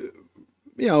who's,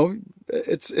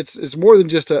 it's more than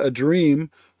just a dream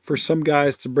for some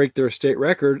guys to break their state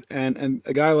record, and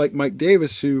a guy like Mike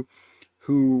Davis who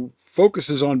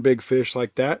focuses on big fish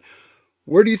like that.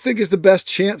 Where do you think is the best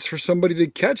chance for somebody to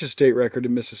catch a state record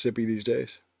in Mississippi these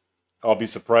days? I'll be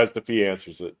surprised if he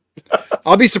answers it.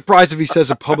 I'll be surprised if he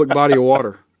says a public body of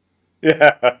water.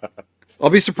 Yeah.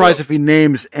 I'll be surprised if he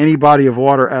names any body of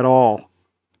water at all.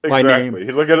 Exactly.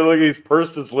 Look at it. He's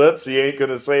pursed his lips. He ain't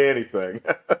going to say anything.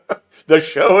 The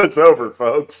show is over,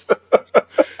 folks.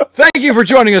 Thank you for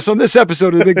joining us on this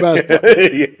episode of the Big Bass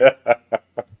Podcast. Yeah.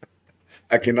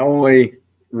 I can only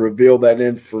reveal that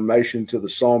information to the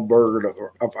songbird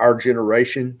of our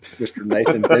generation, Mr.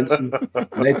 Nathan Benson.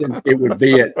 Nathan, it would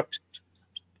be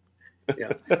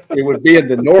in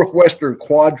the northwestern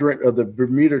quadrant of the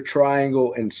Bermuda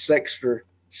Triangle and sector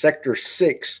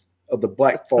 6 of the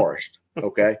Black Forest.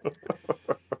 Okay.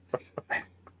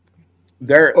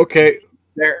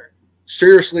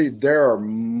 Seriously, there are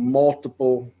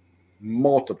multiple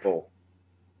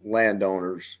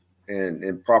landowners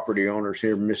and property owners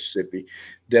here in Mississippi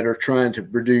that are trying to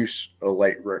produce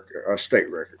a state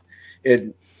record.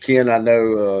 And Ken, I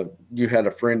know you had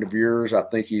a friend of yours. I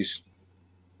think he's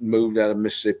moved out of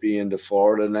Mississippi into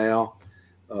Florida now.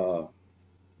 Well,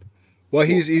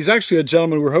 he's actually a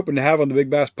gentleman we're hoping to have on the Big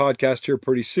Bass podcast here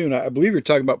pretty soon. I believe you're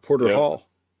talking about Porter Hall.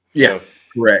 Yeah,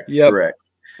 correct. Yep. Correct.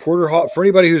 Porter Hall. For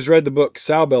anybody who's read the book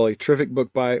Sowbelly, terrific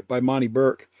book by Monty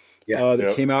Burke,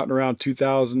 that came out in around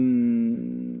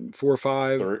 2004 or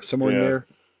 5, somewhere in there.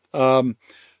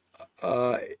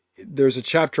 There's a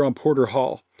chapter on Porter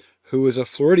Hall, who was a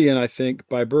Floridian, I think,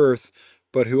 by birth,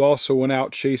 but who also went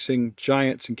out chasing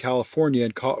giants in California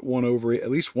and caught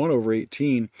at least one over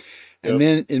 18. And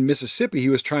then in Mississippi, he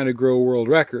was trying to grow a world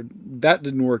record. That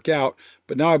didn't work out,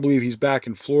 but now I believe he's back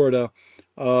in Florida.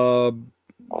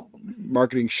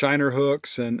 marketing shiner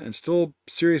hooks and still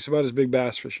serious about his big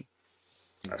bass fishing.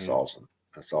 That's awesome.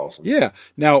 That's awesome. Yeah.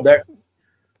 Now,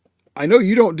 I know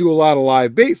you don't do a lot of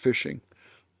live bait fishing,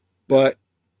 but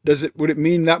would it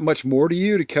mean that much more to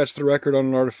you to catch the record on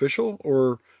an artificial,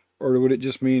 or would it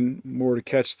just mean more to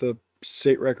catch the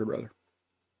state record rather?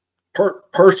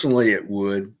 Personally, it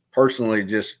would. Personally,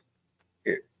 just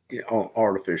on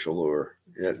artificial lure.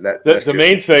 Yeah, the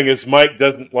main thing is Mike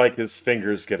doesn't like his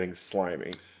fingers getting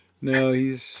slimy. No,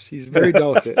 he's very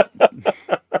delicate.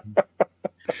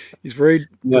 He's very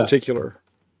particular.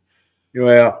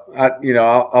 Well,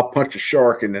 I'll punch a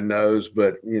shark in the nose,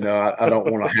 but I don't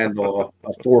want to handle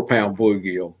a 4-pound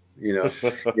bluegill.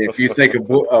 If you think a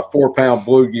 4-pound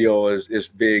bluegill is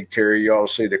big, Terry, you ought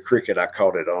to see the cricket I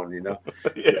caught it on.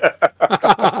 Yeah.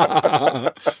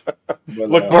 But,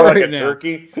 look more like a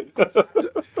turkey.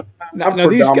 Now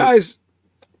these guys,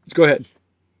 let's go ahead.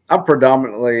 I'm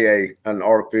predominantly an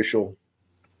artificial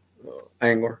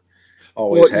angler.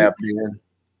 Always have been.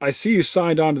 I see you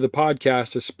signed on to the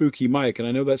podcast as Spooky Mike, and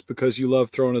I know that's because you love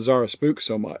throwing a Zara Spook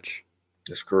so much.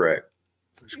 That's correct.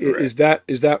 Is that?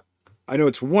 I know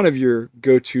it's one of your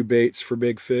go-to baits for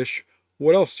big fish.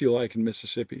 What else do you like in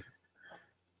Mississippi?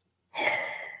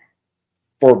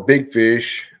 For big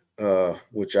fish,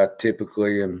 which I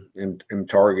typically am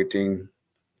targeting,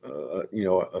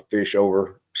 a fish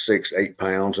over 6-8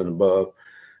 pounds and above,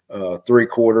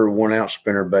 3/4 to 1 ounce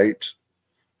spinner baits,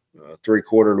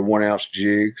 3/4 to 1 ounce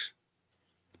jigs.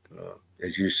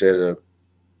 As you said,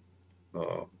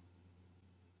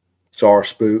 Zara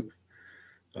Spook,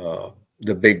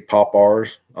 the big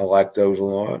pop-Rs. I like those a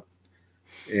lot.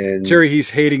 And Terry, he's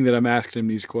hating that I'm asking him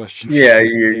these questions. Yeah,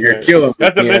 you're killing me. He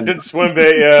hasn't mentioned swim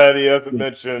bait yet. He hasn't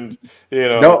mentioned,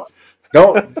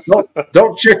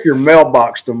 Don't check your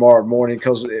mailbox tomorrow morning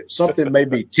because something may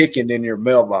be ticking in your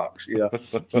mailbox.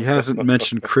 He hasn't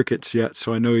mentioned crickets yet,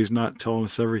 so I know he's not telling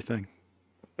us everything.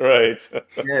 Right.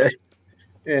 Yeah.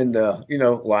 And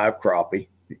live crappie.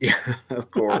 Yeah, of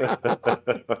course.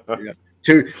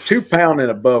 2 pound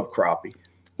and above crappie.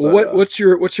 Well, what's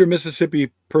your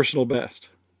Mississippi personal best?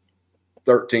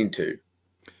 13.2.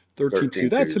 13.2.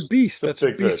 That's a beast. That's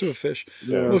a beast of a fish.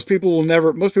 Yeah. Most people will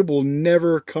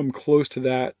never come close to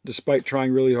that, despite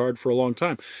trying really hard for a long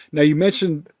time. Now, you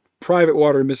mentioned private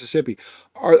water in Mississippi.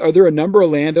 Are there a number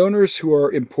of landowners who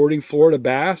are importing Florida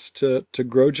bass to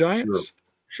grow giants?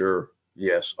 Sure.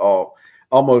 Yes.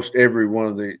 Almost every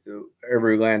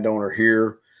landowner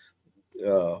here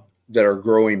that are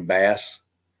growing bass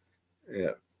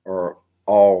are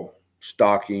all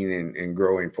stocking and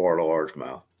growing Florida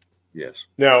largemouth. Yes.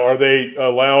 Now, are they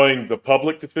allowing the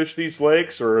public to fish these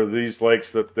lakes, or are these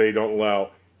lakes that they don't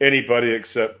allow anybody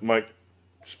except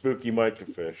Spooky Mike to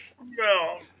fish?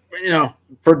 Well,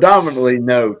 predominantly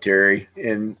no, Terry,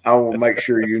 and I will make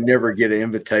sure you never get an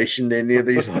invitation to any of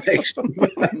these lakes.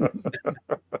 But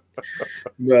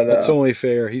that's only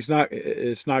fair. It's not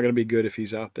going to be good if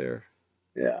he's out there.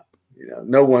 Yeah.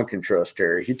 No one can trust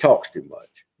Terry. He talks too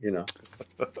much,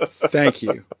 Thank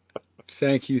you.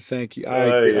 Thank you.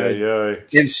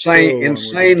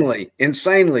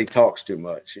 Insanely talks too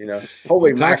much,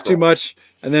 Holy mackerel. Talks too much,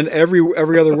 and then every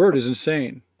other word is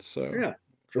insane. So yeah,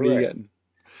 what are you getting?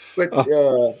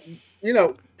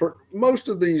 But most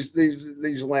of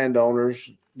these landowners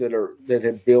that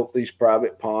have built these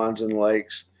private ponds and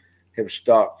lakes have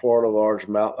stocked Florida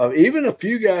largemouth. Even a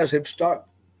few guys have stocked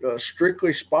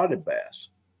strictly spotted bass.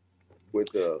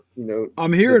 With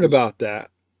I'm hearing about that.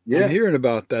 Yeah. I'm hearing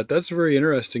about that. That's very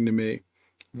interesting to me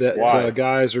that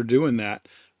guys are doing that,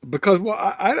 because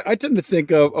I tend to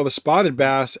think of a spotted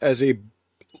bass as a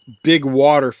big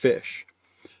water fish,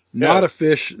 not a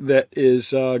fish that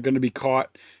is going to be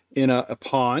caught in a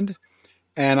pond.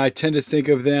 And I tend to think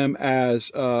of them as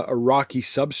a rocky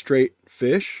substrate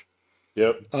fish.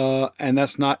 Yep. And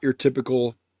that's not your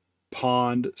typical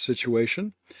pond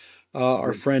situation.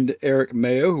 Our friend Eric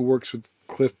Mayo, who works with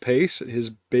Cliff Pace at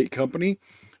his bait company,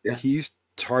 he's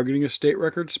targeting a state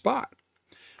record spot,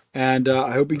 and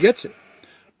I hope he gets it.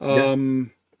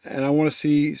 And I want to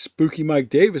see Spooky Mike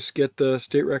Davis get the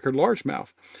state record largemouth.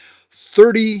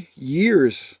 30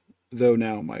 years though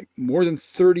now, Mike. More than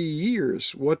 30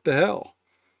 years. What the hell?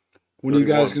 When are you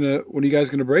guys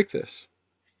gonna break this?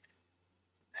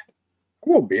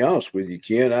 I'm gonna be honest with you,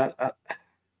 Ken. I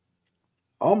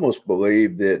almost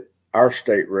believe that our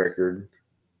state record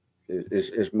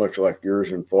is much like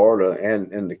yours in Florida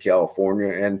and in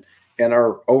California and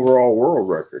our overall world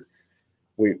record.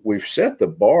 We've set the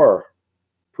bar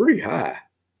pretty high,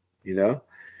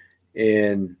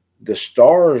 and the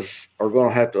stars are going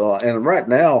to have to. And right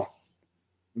now,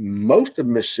 most of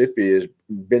Mississippi has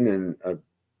been in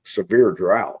severe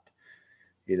drought.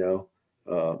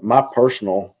 My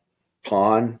personal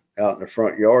pond out in the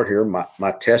front yard here,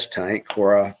 my test tank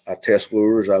where I test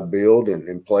lures I build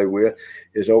and play with,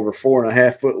 is over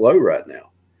 4.5 foot low right now.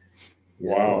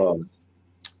 Wow.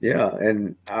 Yeah,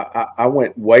 and I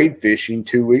went wade fishing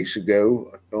 2 weeks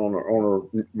ago on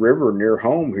a river near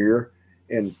home here,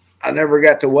 and I never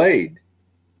got to wade.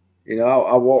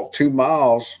 I walked 2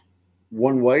 miles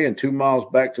one way and 2 miles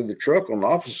back to the truck on the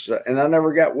opposite side, and I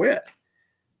never got wet.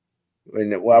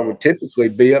 And I would typically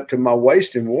be up to my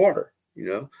waist in water,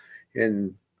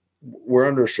 and we're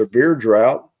under severe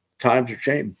drought. Times are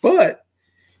changing, but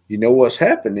you know what's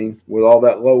happening with all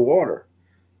that low water?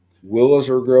 Willows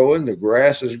are growing, the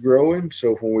grass is growing.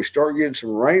 So when we start getting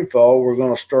some rainfall, we're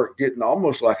going to start getting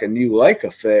almost like a new lake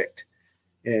effect.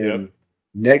 And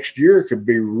next year could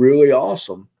be really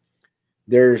awesome.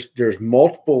 There's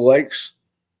multiple lakes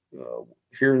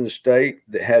here in the state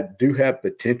that do have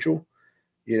potential.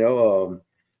 I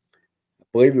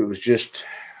believe it was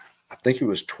I think it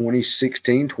was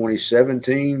 2016,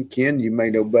 2017. Ken, you may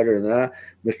know better than I.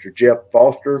 Mr. Jeff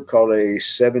Foster caught a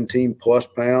 17-plus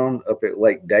pound up at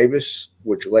Lake Davis,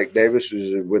 which Lake Davis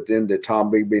is within the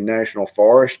Tombigbee National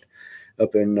Forest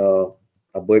up in,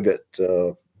 I believe at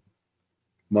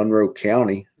Monroe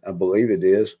County, I believe it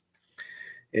is.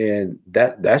 And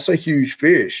that's a huge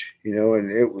fish,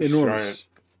 and it was enormous.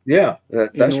 Yeah,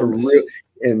 that's a real,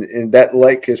 and that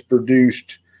lake has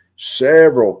produced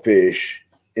several fish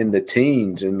in the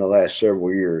teens in the last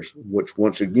several years, which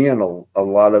once again, a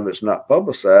lot of it's not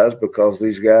publicized because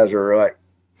these guys are like,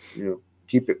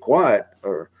 keep it quiet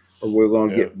or we're going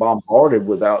to get bombarded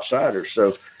with outsiders.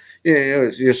 So,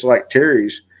 it's just like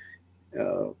Terry's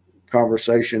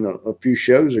conversation a few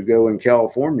shows ago in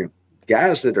California.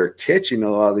 Guys that are catching a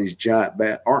lot of these giant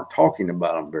bass aren't talking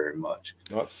about them very much.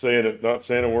 Not saying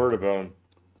a word about them.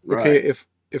 Okay, right.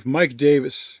 If Mike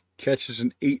Davis catches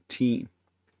an 18,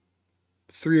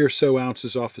 3 or so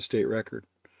ounces off the state record,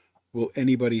 will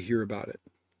anybody hear about it?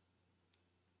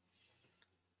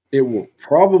 It will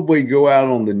probably go out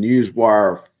on the news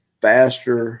wire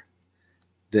faster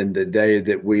than the day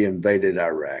that we invaded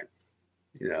Iraq.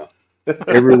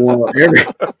 Everyone,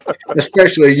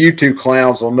 especially you two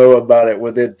clowns, will know about it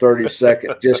within 30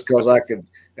 seconds just because I can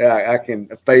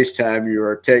FaceTime you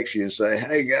or text you and say,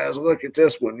 "Hey guys, look at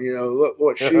this one. Look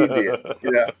what she did."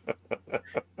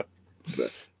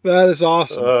 But, that is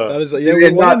awesome. That is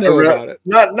we want to know about it.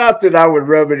 Not that I would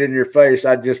rub it in your face.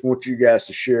 I just want you guys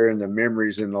to share in the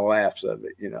memories and the laughs of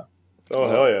it. Oh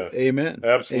hell yeah! Amen.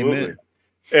 Absolutely. Amen.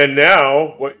 And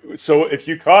now, so if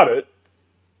you caught it,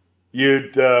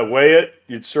 you'd weigh it,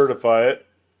 you'd certify it,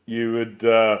 you would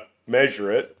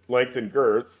measure it, length and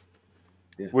girth.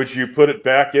 Yeah. Would you put it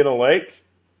back in a lake?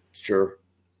 Sure.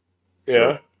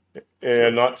 Yeah. Sure.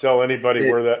 And not tell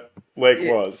anybody where that lake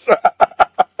was.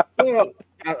 Well,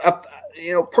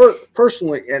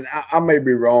 personally, and I may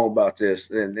be wrong about this,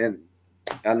 and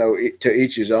I know to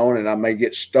each his own, and I may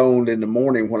get stoned in the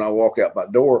morning when I walk out my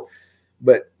door,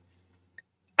 but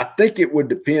I think it would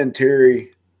depend,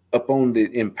 Terry, upon the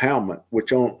impoundment,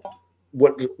 which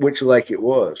lake it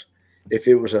was. If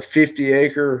it was a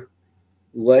 50-acre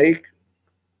lake,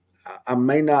 I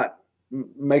may not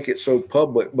make it so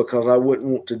public because I wouldn't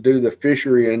want to do the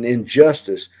fishery an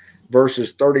injustice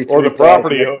versus 33. Or the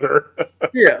property owner.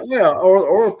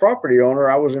 or a property owner.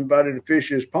 I was invited to fish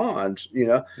his ponds,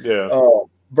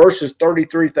 versus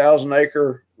 33,000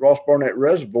 acre Ross Barnett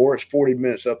Reservoir. It's 40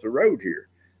 minutes up the road here.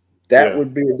 That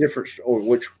would be a different story,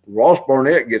 which Ross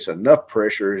Barnett gets enough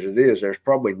pressure as it is. There's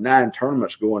probably 9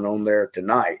 tournaments going on there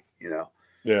tonight,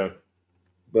 Yeah.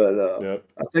 But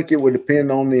I think it would depend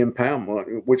on the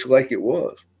impoundment, which lake it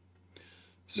was.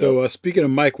 So speaking of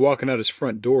Mike walking out his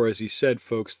front door, as he said,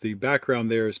 folks, the background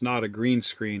there is not a green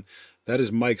screen. That is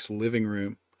Mike's living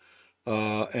room.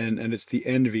 And it's the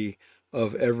envy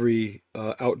of every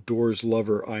outdoors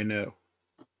lover I know.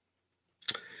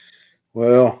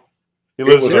 Well, he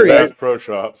lives in Bass Pro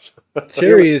Shops.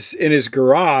 Terry is in his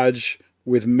garage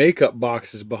with makeup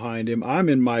boxes behind him. I'm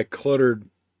in my cluttered,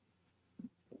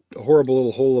 horrible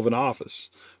little hole of an office.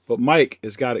 But Mike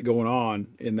has got it going on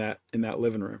in that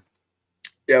living room.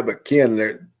 Yeah, but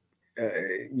Ken,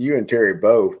 you and Terry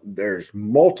both, there's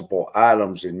multiple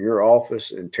items in your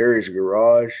office and Terry's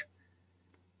garage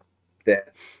that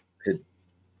could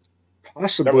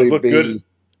possibly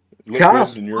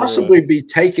be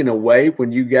taken away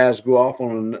when you guys go off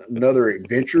on another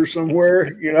adventure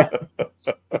somewhere,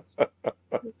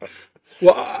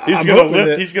 Well, he's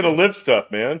gonna live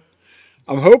stuff, man.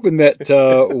 I'm hoping that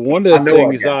one of the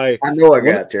things I know I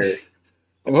got Terry.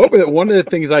 I'm hoping that one of the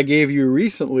things I gave you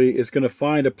recently is going to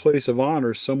find a place of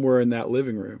honor somewhere in that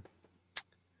living room.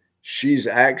 She's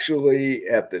actually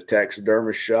at the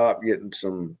taxidermist shop getting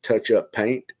some touch-up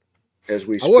paint as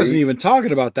we speak. I wasn't even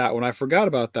talking about that one. I forgot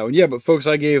about that one. Yeah, but folks,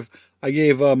 I gave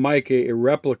Mike a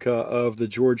replica of the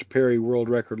George Perry world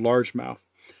record largemouth.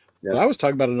 Yeah. But I was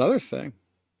talking about another thing.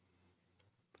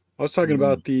 I was talking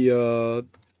about the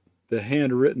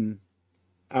handwritten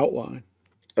outline.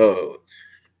 Oh,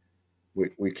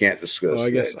 we can't discuss. Oh,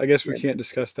 I guess we can't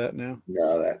discuss that now.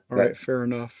 No, all right, fair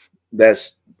enough.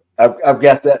 I've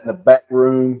got that in the back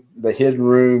room, the hidden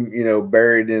room,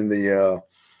 buried in the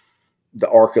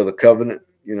Ark of the Covenant.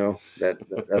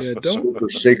 That's the super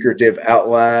secretive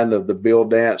outline of the Bill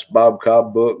Dance Bob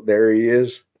Cobb book. There he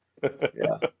is.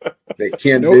 Yeah, that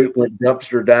Ken Duke went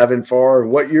dumpster diving for.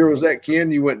 And what year was that,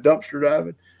 Ken? You went dumpster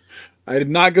diving? I did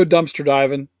not go dumpster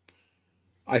diving.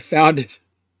 I found it.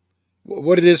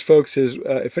 What it is, folks, is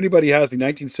if anybody has the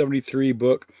 1973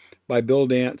 book by Bill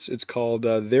Dance, it's called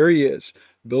There He Is,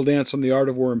 Bill Dance on the Art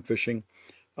of Worm Fishing.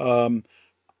 I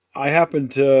happen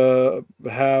to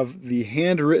have the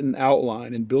handwritten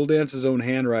outline in Bill Dance's own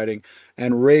handwriting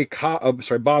and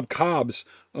Bob Cobb's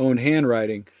own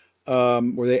handwriting,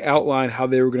 where they outline how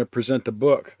they were going to present the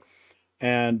book.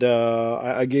 And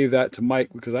I gave that to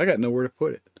Mike because I got nowhere to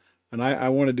put it. And I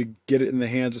wanted to get it in the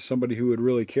hands of somebody who would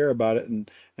really care about it and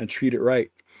treat it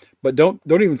right. But don't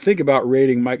even think about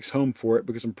raiding Mike's home for it,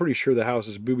 because I'm pretty sure the house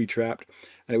is booby trapped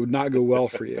and it would not go well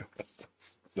for you.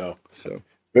 No. So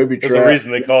booby trap. That's the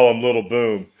reason they call him Little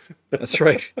Boom. That's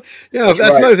right. Yeah, that's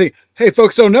right. Another thing. Hey,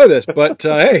 folks don't know this, but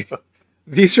hey,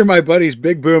 these are my buddies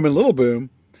Big Boom and Little Boom.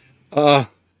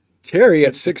 Terry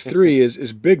at 6'3"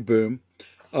 is Big Boom.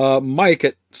 Mike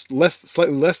at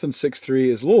slightly less than 6'3"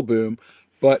 is Little Boom.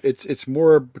 But it's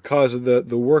more because of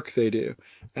the work they do.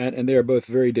 And they are both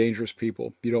very dangerous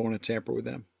people. You don't want to tamper with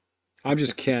them. I'm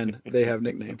just Ken. They have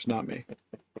nicknames, not me.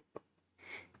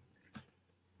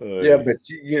 Yeah, but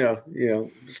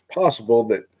it's possible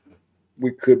that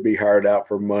we could be hired out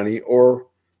for money or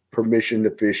permission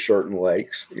to fish certain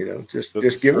lakes.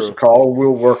 Just give us a call.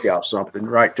 We'll work out something,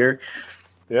 right, Terry?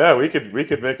 Yeah, we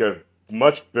could make a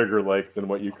much bigger lake than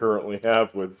what you currently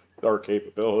have with our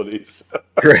capabilities.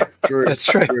 True.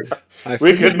 That's right.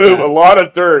 We could move a lot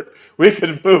of dirt. We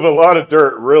could move a lot of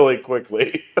dirt really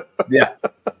quickly. Yeah.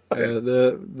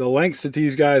 The lengths that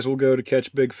these guys will go to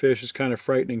catch big fish is kind of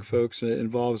frightening, folks, and it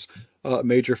involves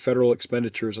major federal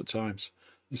expenditures at times.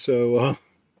 So,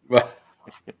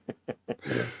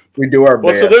 we do our best.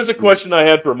 Well, so there's a question I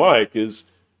had for Mike: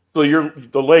 so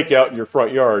the lake out in your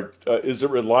front yard, is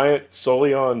it reliant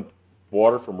solely on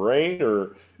water from rain,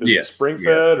 or is it spring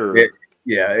fed? Or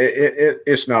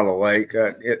it's not a lake.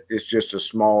 It's just a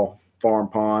small farm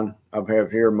pond I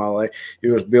have here in my lake. It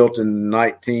was built in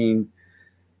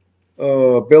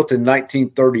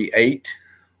 1938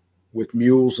 with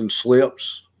mules and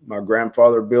slips. My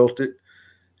grandfather built it,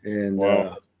 and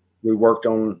we worked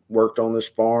on this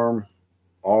farm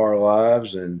all our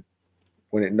lives. And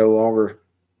when it no longer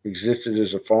existed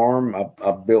as a farm, I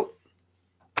built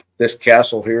this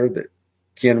castle here that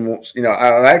Ken wants.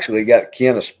 I actually got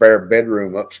Ken a spare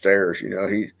bedroom upstairs.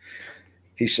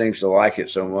 He seems to like it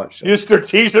so much. So. You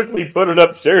strategically put it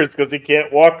upstairs because he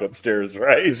can't walk upstairs,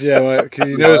 right? Yeah, because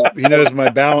he knows my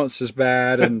balance is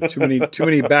bad and too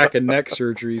many back and neck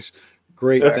surgeries.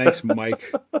 Great, thanks,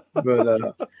 Mike.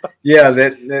 But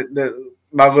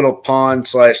my little pond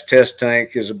 / test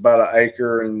tank is about 1.5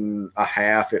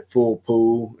 acres at full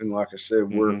pool, and like I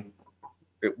said,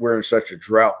 we're in such a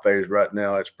drought phase right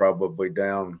now. It's probably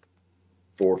down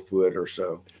 4 foot or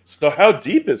so. So how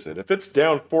deep is it? If it's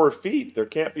down 4 feet, there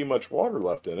can't be much water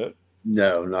left in it.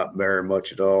 No, not very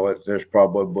much at all. There's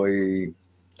probably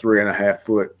 3.5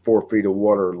 foot, 4 feet of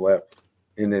water left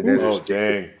in it. Oh,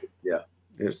 dang. Yeah.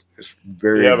 It's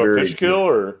very, do you have a very fish kill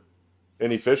or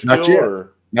any fish not kill? Yet.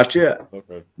 Or? Not yet.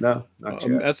 Okay. No, not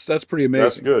yet. That's pretty amazing.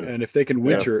 That's good. And if they can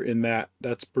winter in that,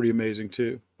 that's pretty amazing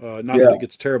too. Not that it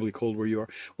gets terribly cold where you are.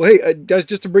 Well, hey, guys,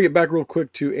 just to bring it back real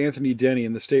quick to Anthony Denny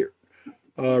and the state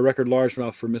record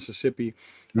largemouth for Mississippi.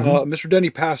 Mr. Denny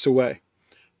passed away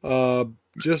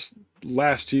just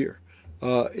last year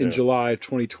in July of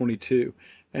 2022.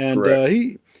 And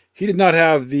he did not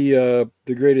have the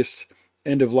greatest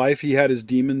end of life. He had his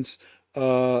demons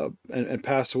and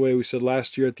passed away, we said,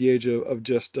 last year at the age of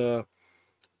just about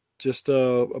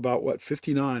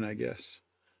 59, I guess.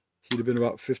 He'd have been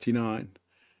about 59.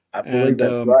 I believe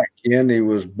that's right, Ken. He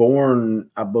was born,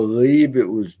 I believe it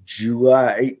was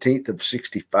July 18th of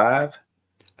 65.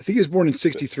 I think he was born in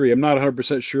 63. I'm not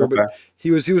 100% sure, but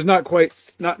he was not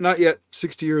yet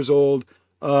 60 years old.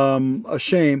 A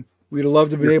shame. we'd have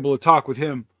loved to have been able to talk with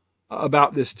him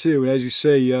about this too. And as you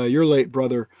say, your late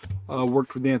brother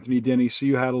worked with Anthony Denny, so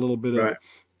you had a little bit of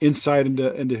insight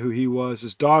into who he was.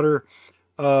 His daughter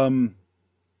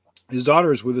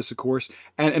is with us, of course.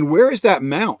 And where is that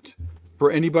mount for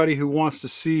anybody who wants to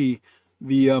see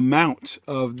the mount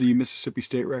of the Mississippi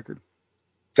State record?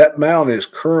 That mount is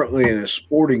currently in a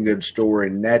sporting goods store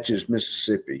in Natchez,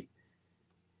 Mississippi.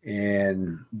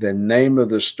 And the name of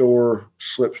the store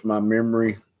slips my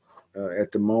memory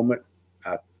at the moment.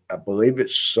 I believe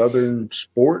it's Southern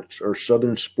Sports or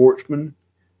Southern Sportsman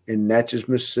in Natchez,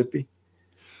 Mississippi.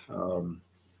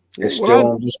 It's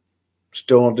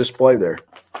still on display there.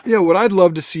 Yeah, what I'd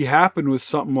love to see happen with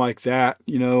something like that,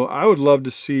 I would love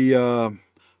to see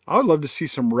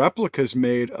some replicas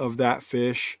made of that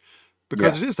fish,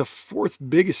 because it is the 4th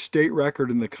biggest state record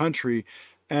in the country.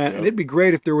 And it'd be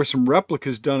great if there were some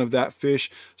replicas done of that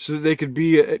fish so that they could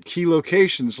be at key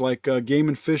locations like game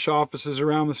and fish offices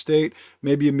around the state,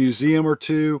 maybe a museum or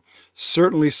two,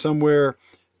 certainly somewhere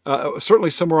on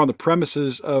the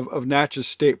premises of Natchez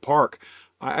State Park.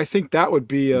 I think that would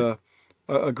be a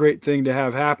great thing to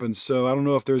have happen. So I don't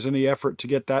know if there's any effort to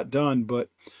get that done, but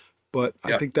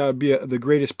I think that would be the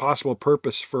greatest possible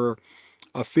purpose for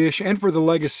a fish and for the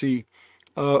legacy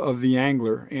of the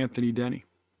angler, Anthony Denny.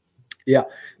 Yeah,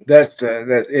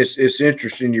 it's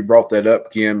interesting you brought that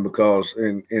up, Ken, because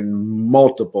in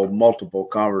multiple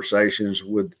conversations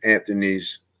with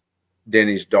Denny's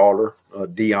daughter,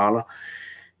 Deanna,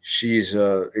 she's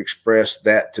expressed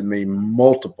that to me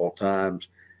multiple times,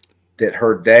 that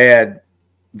her dad,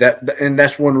 and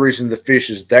that's one reason the fish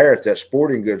is there at that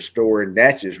sporting goods store in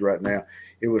Natchez right now.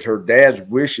 It was her dad's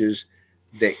wishes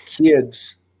that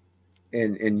kids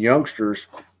and youngsters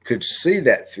could see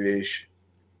that fish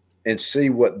and see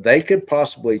what they could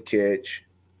possibly catch,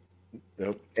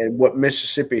 and what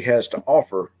Mississippi has to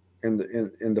offer in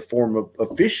the form of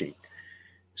fishing.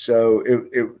 So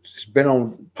it's been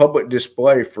on public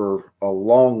display for a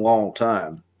long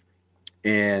time.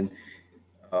 And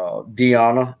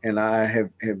Deanna and I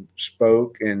have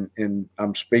spoke, and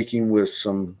I'm speaking with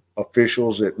some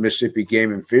officials at Mississippi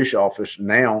Game and Fish Office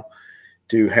now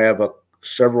to have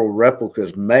several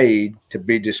replicas made to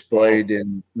be displayed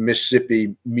in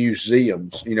Mississippi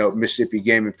museums, Mississippi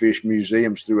Game and Fish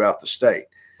museums throughout the state.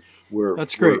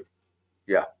 That's great.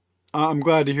 Yeah. I'm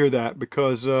glad to hear that,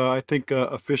 because I think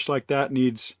a fish like that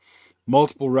needs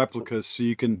multiple replicas so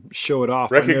you can show it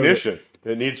off. Recognition.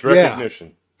 It needs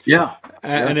recognition. Yeah.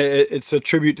 And it's a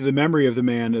tribute to the memory of the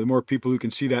man, the more people who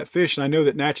can see that fish. And I know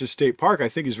that Natchez State Park, I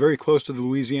think, is very close to the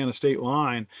Louisiana state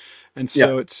line. And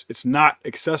so it's not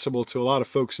accessible to a lot of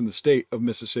folks in the state of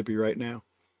Mississippi right now.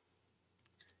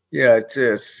 Yeah,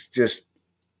 it's just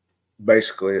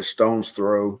basically a stone's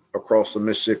throw across the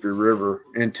Mississippi River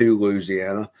into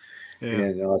Louisiana. Yeah.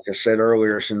 And like I said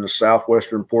earlier, it's in the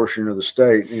southwestern portion of the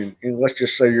state. And let's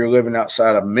just say you're living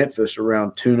outside of Memphis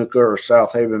around Tunica or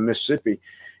South Haven, Mississippi.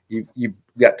 You've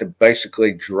got to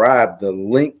basically drive the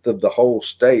length of the whole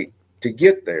state to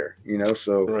get there,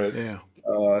 so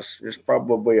it's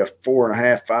probably a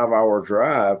 4.5, 5 hour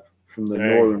drive from the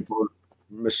northern part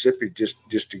of Mississippi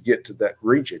just to get to that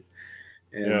region.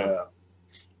 And,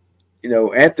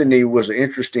 Anthony was an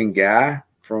interesting guy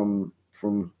from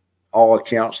all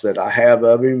accounts that I have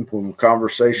of him, from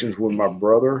conversations with my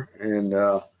brother and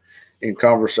in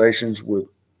conversations with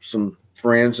some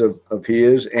friends of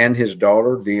his and his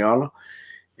daughter, Deanna.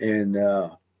 And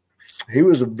he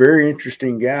was a very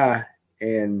interesting guy.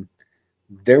 And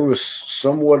there was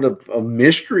somewhat of a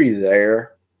mystery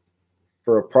there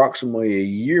for approximately a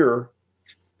year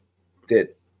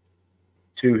that,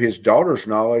 to his daughter's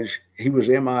knowledge, he was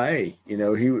MIA.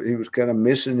 He was kind of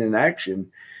missing in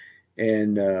action.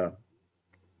 And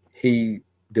he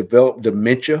developed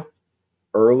dementia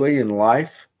early in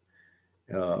life,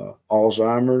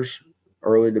 Alzheimer's,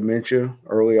 early dementia,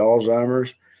 early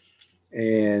Alzheimer's.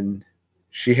 And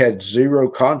she had zero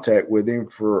contact with him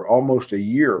for almost a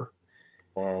year.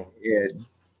 Wow. And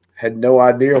had no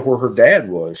idea where her dad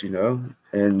was,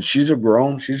 and she's a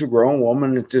grown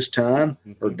woman at this time.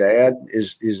 Her dad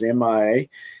is MIA.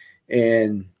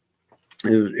 And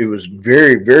it was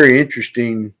very, very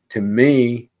interesting to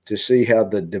me to see how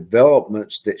the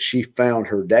developments that she found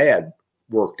her dad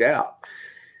worked out.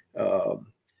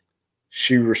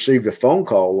 She received a phone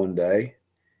call one day,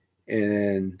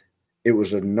 and it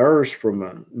was a nurse from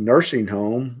a nursing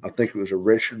home. I think it was a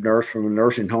registered nurse from a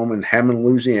nursing home in Hammond,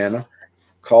 Louisiana,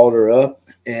 called her up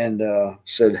and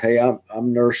said, "Hey,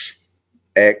 I'm Nurse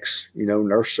X,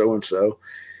 Nurse so-and-so.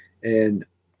 And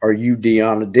are you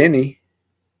Deanna Denny?"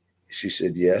 She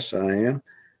said, "Yes, I am."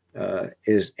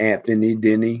 Is Anthony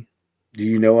Denny do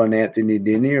you know an Anthony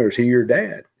Denny, or is he your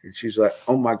dad? And she's like,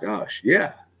 oh my gosh,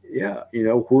 yeah. You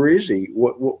know, where is he?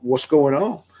 What's going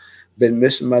on? Been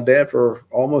missing my dad for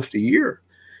almost a year.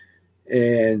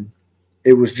 And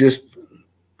it was just,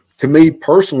 to me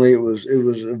personally, it was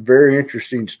a very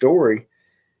interesting story.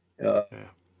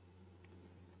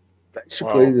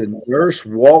 Basically, wow. The nurse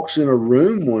walks in a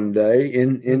room one day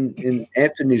in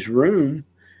Anthony's room,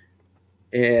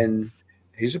 and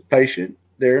he's a patient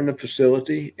there in the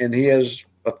facility, and he has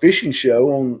a fishing show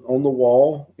on the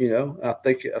wall. You know, I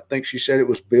think she said it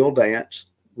was Bill Dance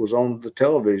was on the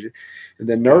television, and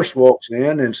the nurse walks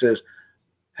in and says,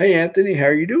 "Hey, Anthony, how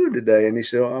are you doing today?" And he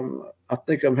said, I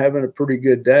think I'm having a pretty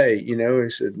good day. You know, he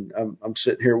said, I'm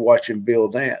sitting here watching Bill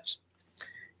Dance.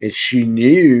 And she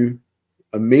knew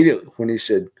immediately when he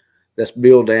said, that's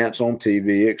Bill Dance on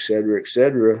TV, et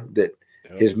cetera, that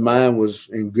his mind was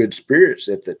in good spirits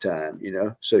at the time, you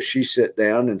know. So she sat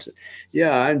down and said,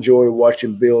 yeah, I enjoy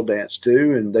watching Bill Dance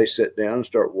too. And they sat down and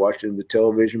start watching the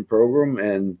television program.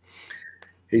 And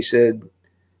he said,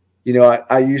 you know,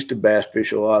 I used to bass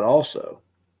fish a lot also.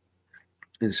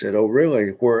 And said, oh, really?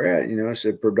 Where at? You know, I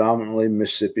said, predominantly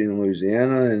Mississippi and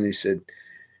Louisiana. And he said,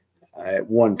 at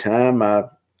one time, I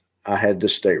had the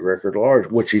state record large,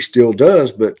 which he still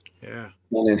does, but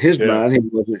in his mind, he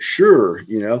wasn't sure,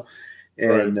 you know.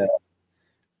 And he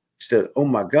said, oh,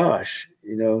 my gosh,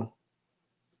 you know,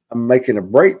 I'm making a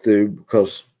breakthrough,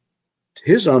 because to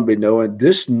his unbeknown,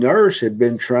 this nurse had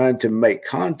been trying to make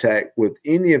contact with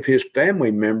any of his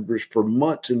family members for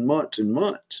months and months and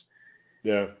months.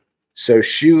 Yeah. So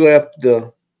she left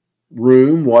the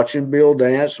room watching Bill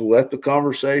Dance, left the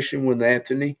conversation with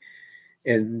Anthony,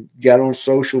 and got on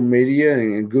social media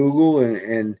and Google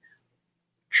and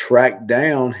tracked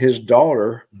down his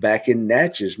daughter back in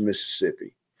Natchez,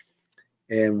 Mississippi,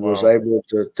 and was able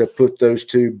to put those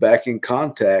two back in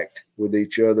contact with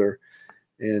each other.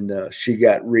 And she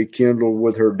got rekindled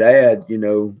with her dad, you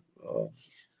know,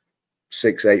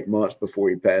 6-8 months before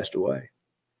he passed away.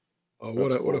 Oh,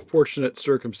 what a fortunate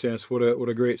circumstance! What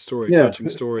a great story, touching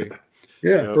story.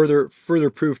 Yeah. Further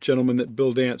proof, gentlemen, that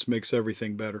Bill Dance makes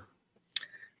everything better.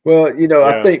 Well, you know,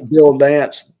 I think Bill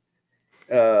Dance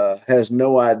has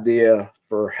no idea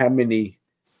for how many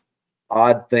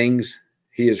odd things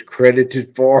he is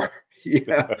credited for.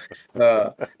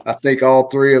 I think all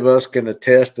three of us can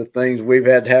attest to things we've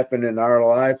had happen in our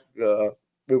life.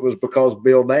 It was because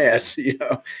Bill Dance, you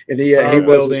know, and he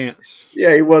wasn't. Dance.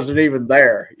 Yeah, he wasn't even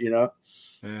there, you know.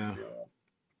 Yeah.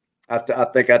 I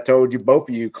think I told you, both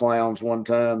of you clowns, one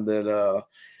time that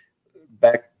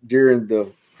back during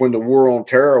when the war on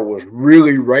terror was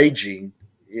really raging,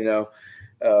 you know,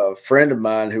 a friend of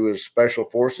mine who was a special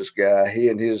forces guy, he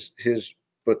and his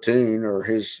platoon or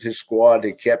his squad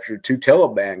had captured 2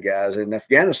 Taliban guys in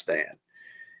Afghanistan,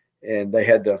 and they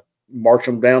had to march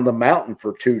them down the mountain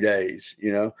for 2 days,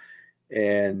 you know.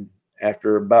 And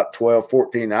after about 12,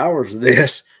 14 hours of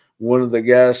this, one of the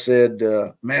guys said,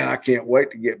 man, I can't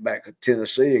wait to get back to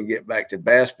Tennessee and get back to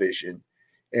bass fishing.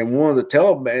 And one of the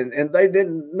Taliban, and they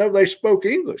didn't know they spoke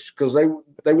English because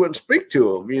they wouldn't speak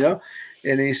to him, you know.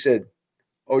 And he said,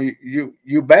 oh,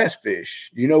 you bass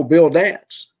fish, you know Bill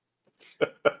Dance?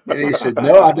 And he said,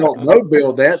 no, I don't know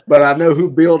Bill Dance, but I know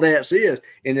who Bill Dance is.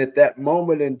 And at that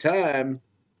moment in time,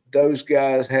 those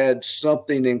guys had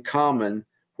something in common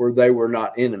where they were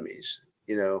not enemies,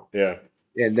 you know. Yeah.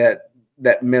 And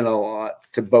that meant a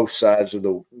lot to both sides of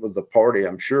the party,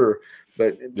 I'm sure.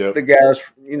 But the guys,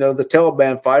 you know, the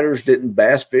Taliban fighters didn't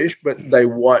bass fish, but they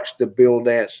watched the Bill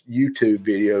Dance YouTube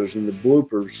videos and the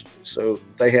bloopers. So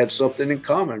they had something in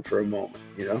common for a moment,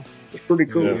 you know. It's pretty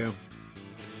cool. Yeah.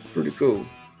 Pretty cool.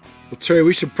 Well, Terry,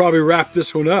 we should probably wrap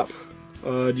this one up.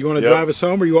 Do you want to drive us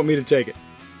home, or you want me to take it?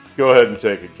 Go ahead and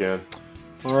take it, Ken.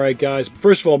 All right, guys.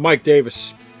 First of all, Mike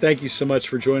Davis, thank you so much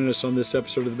for joining us on this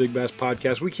episode of the Big Bass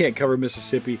Podcast. We can't cover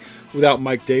Mississippi without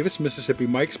Mike Davis, Mississippi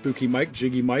Mike, Spooky Mike,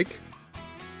 Jiggy Mike,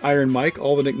 Iron Mike,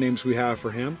 all the nicknames we have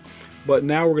for him. But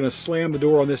now we're going to slam the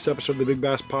door on this episode of the Big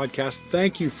Bass Podcast.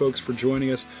 Thank you, folks, for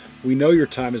joining us. We know your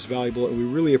time is valuable, and we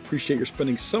really appreciate your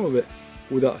spending some of it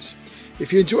with us.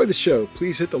 If you enjoyed the show,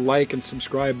 please hit the like and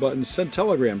subscribe button. Send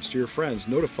telegrams to your friends,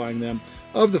 notifying them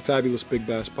of the fabulous Big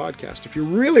Bass Podcast. If you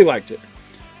really liked it,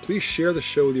 please share the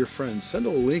show with your friends. Send a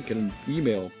link and an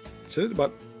email. Send it to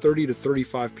about 30 to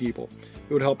 35 people.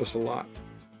 It would help us a lot.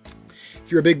 If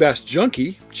you're a Big Bass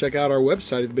junkie, check out our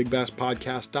website at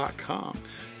bigbasspodcast.com.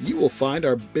 You will find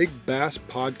our Big Bass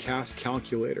Podcast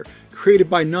Calculator, created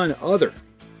by none other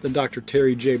than Dr.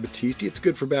 Terry J. Battisti. It's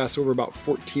good for bass over about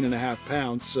 14.5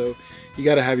 pounds, so you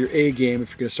got to have your A game if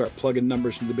you're going to start plugging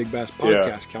numbers into the Big Bass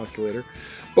Podcast calculator.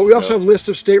 But we also have a list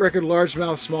of state record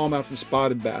largemouth, smallmouth, and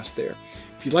spotted bass there.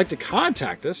 If you'd like to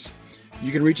contact us,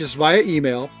 you can reach us via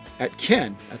email at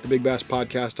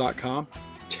ken@thebigBassPodcast.com,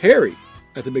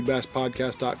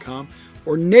 terry@thebigBassPodcast.com,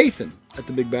 or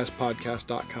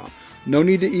nathan@thebigBassPodcast.com. No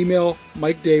need to email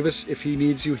Mike Davis. If he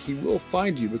needs you, he will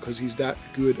find you because he's that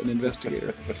good an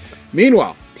investigator.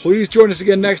 Meanwhile, please join us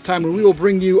again next time when we will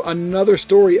bring you another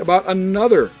story about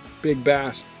another big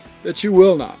bass that you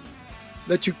will not,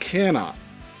 that you cannot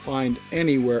find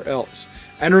anywhere else.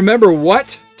 And remember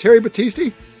what, Terry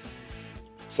Battisti?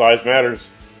 Size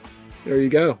matters. There you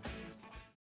go.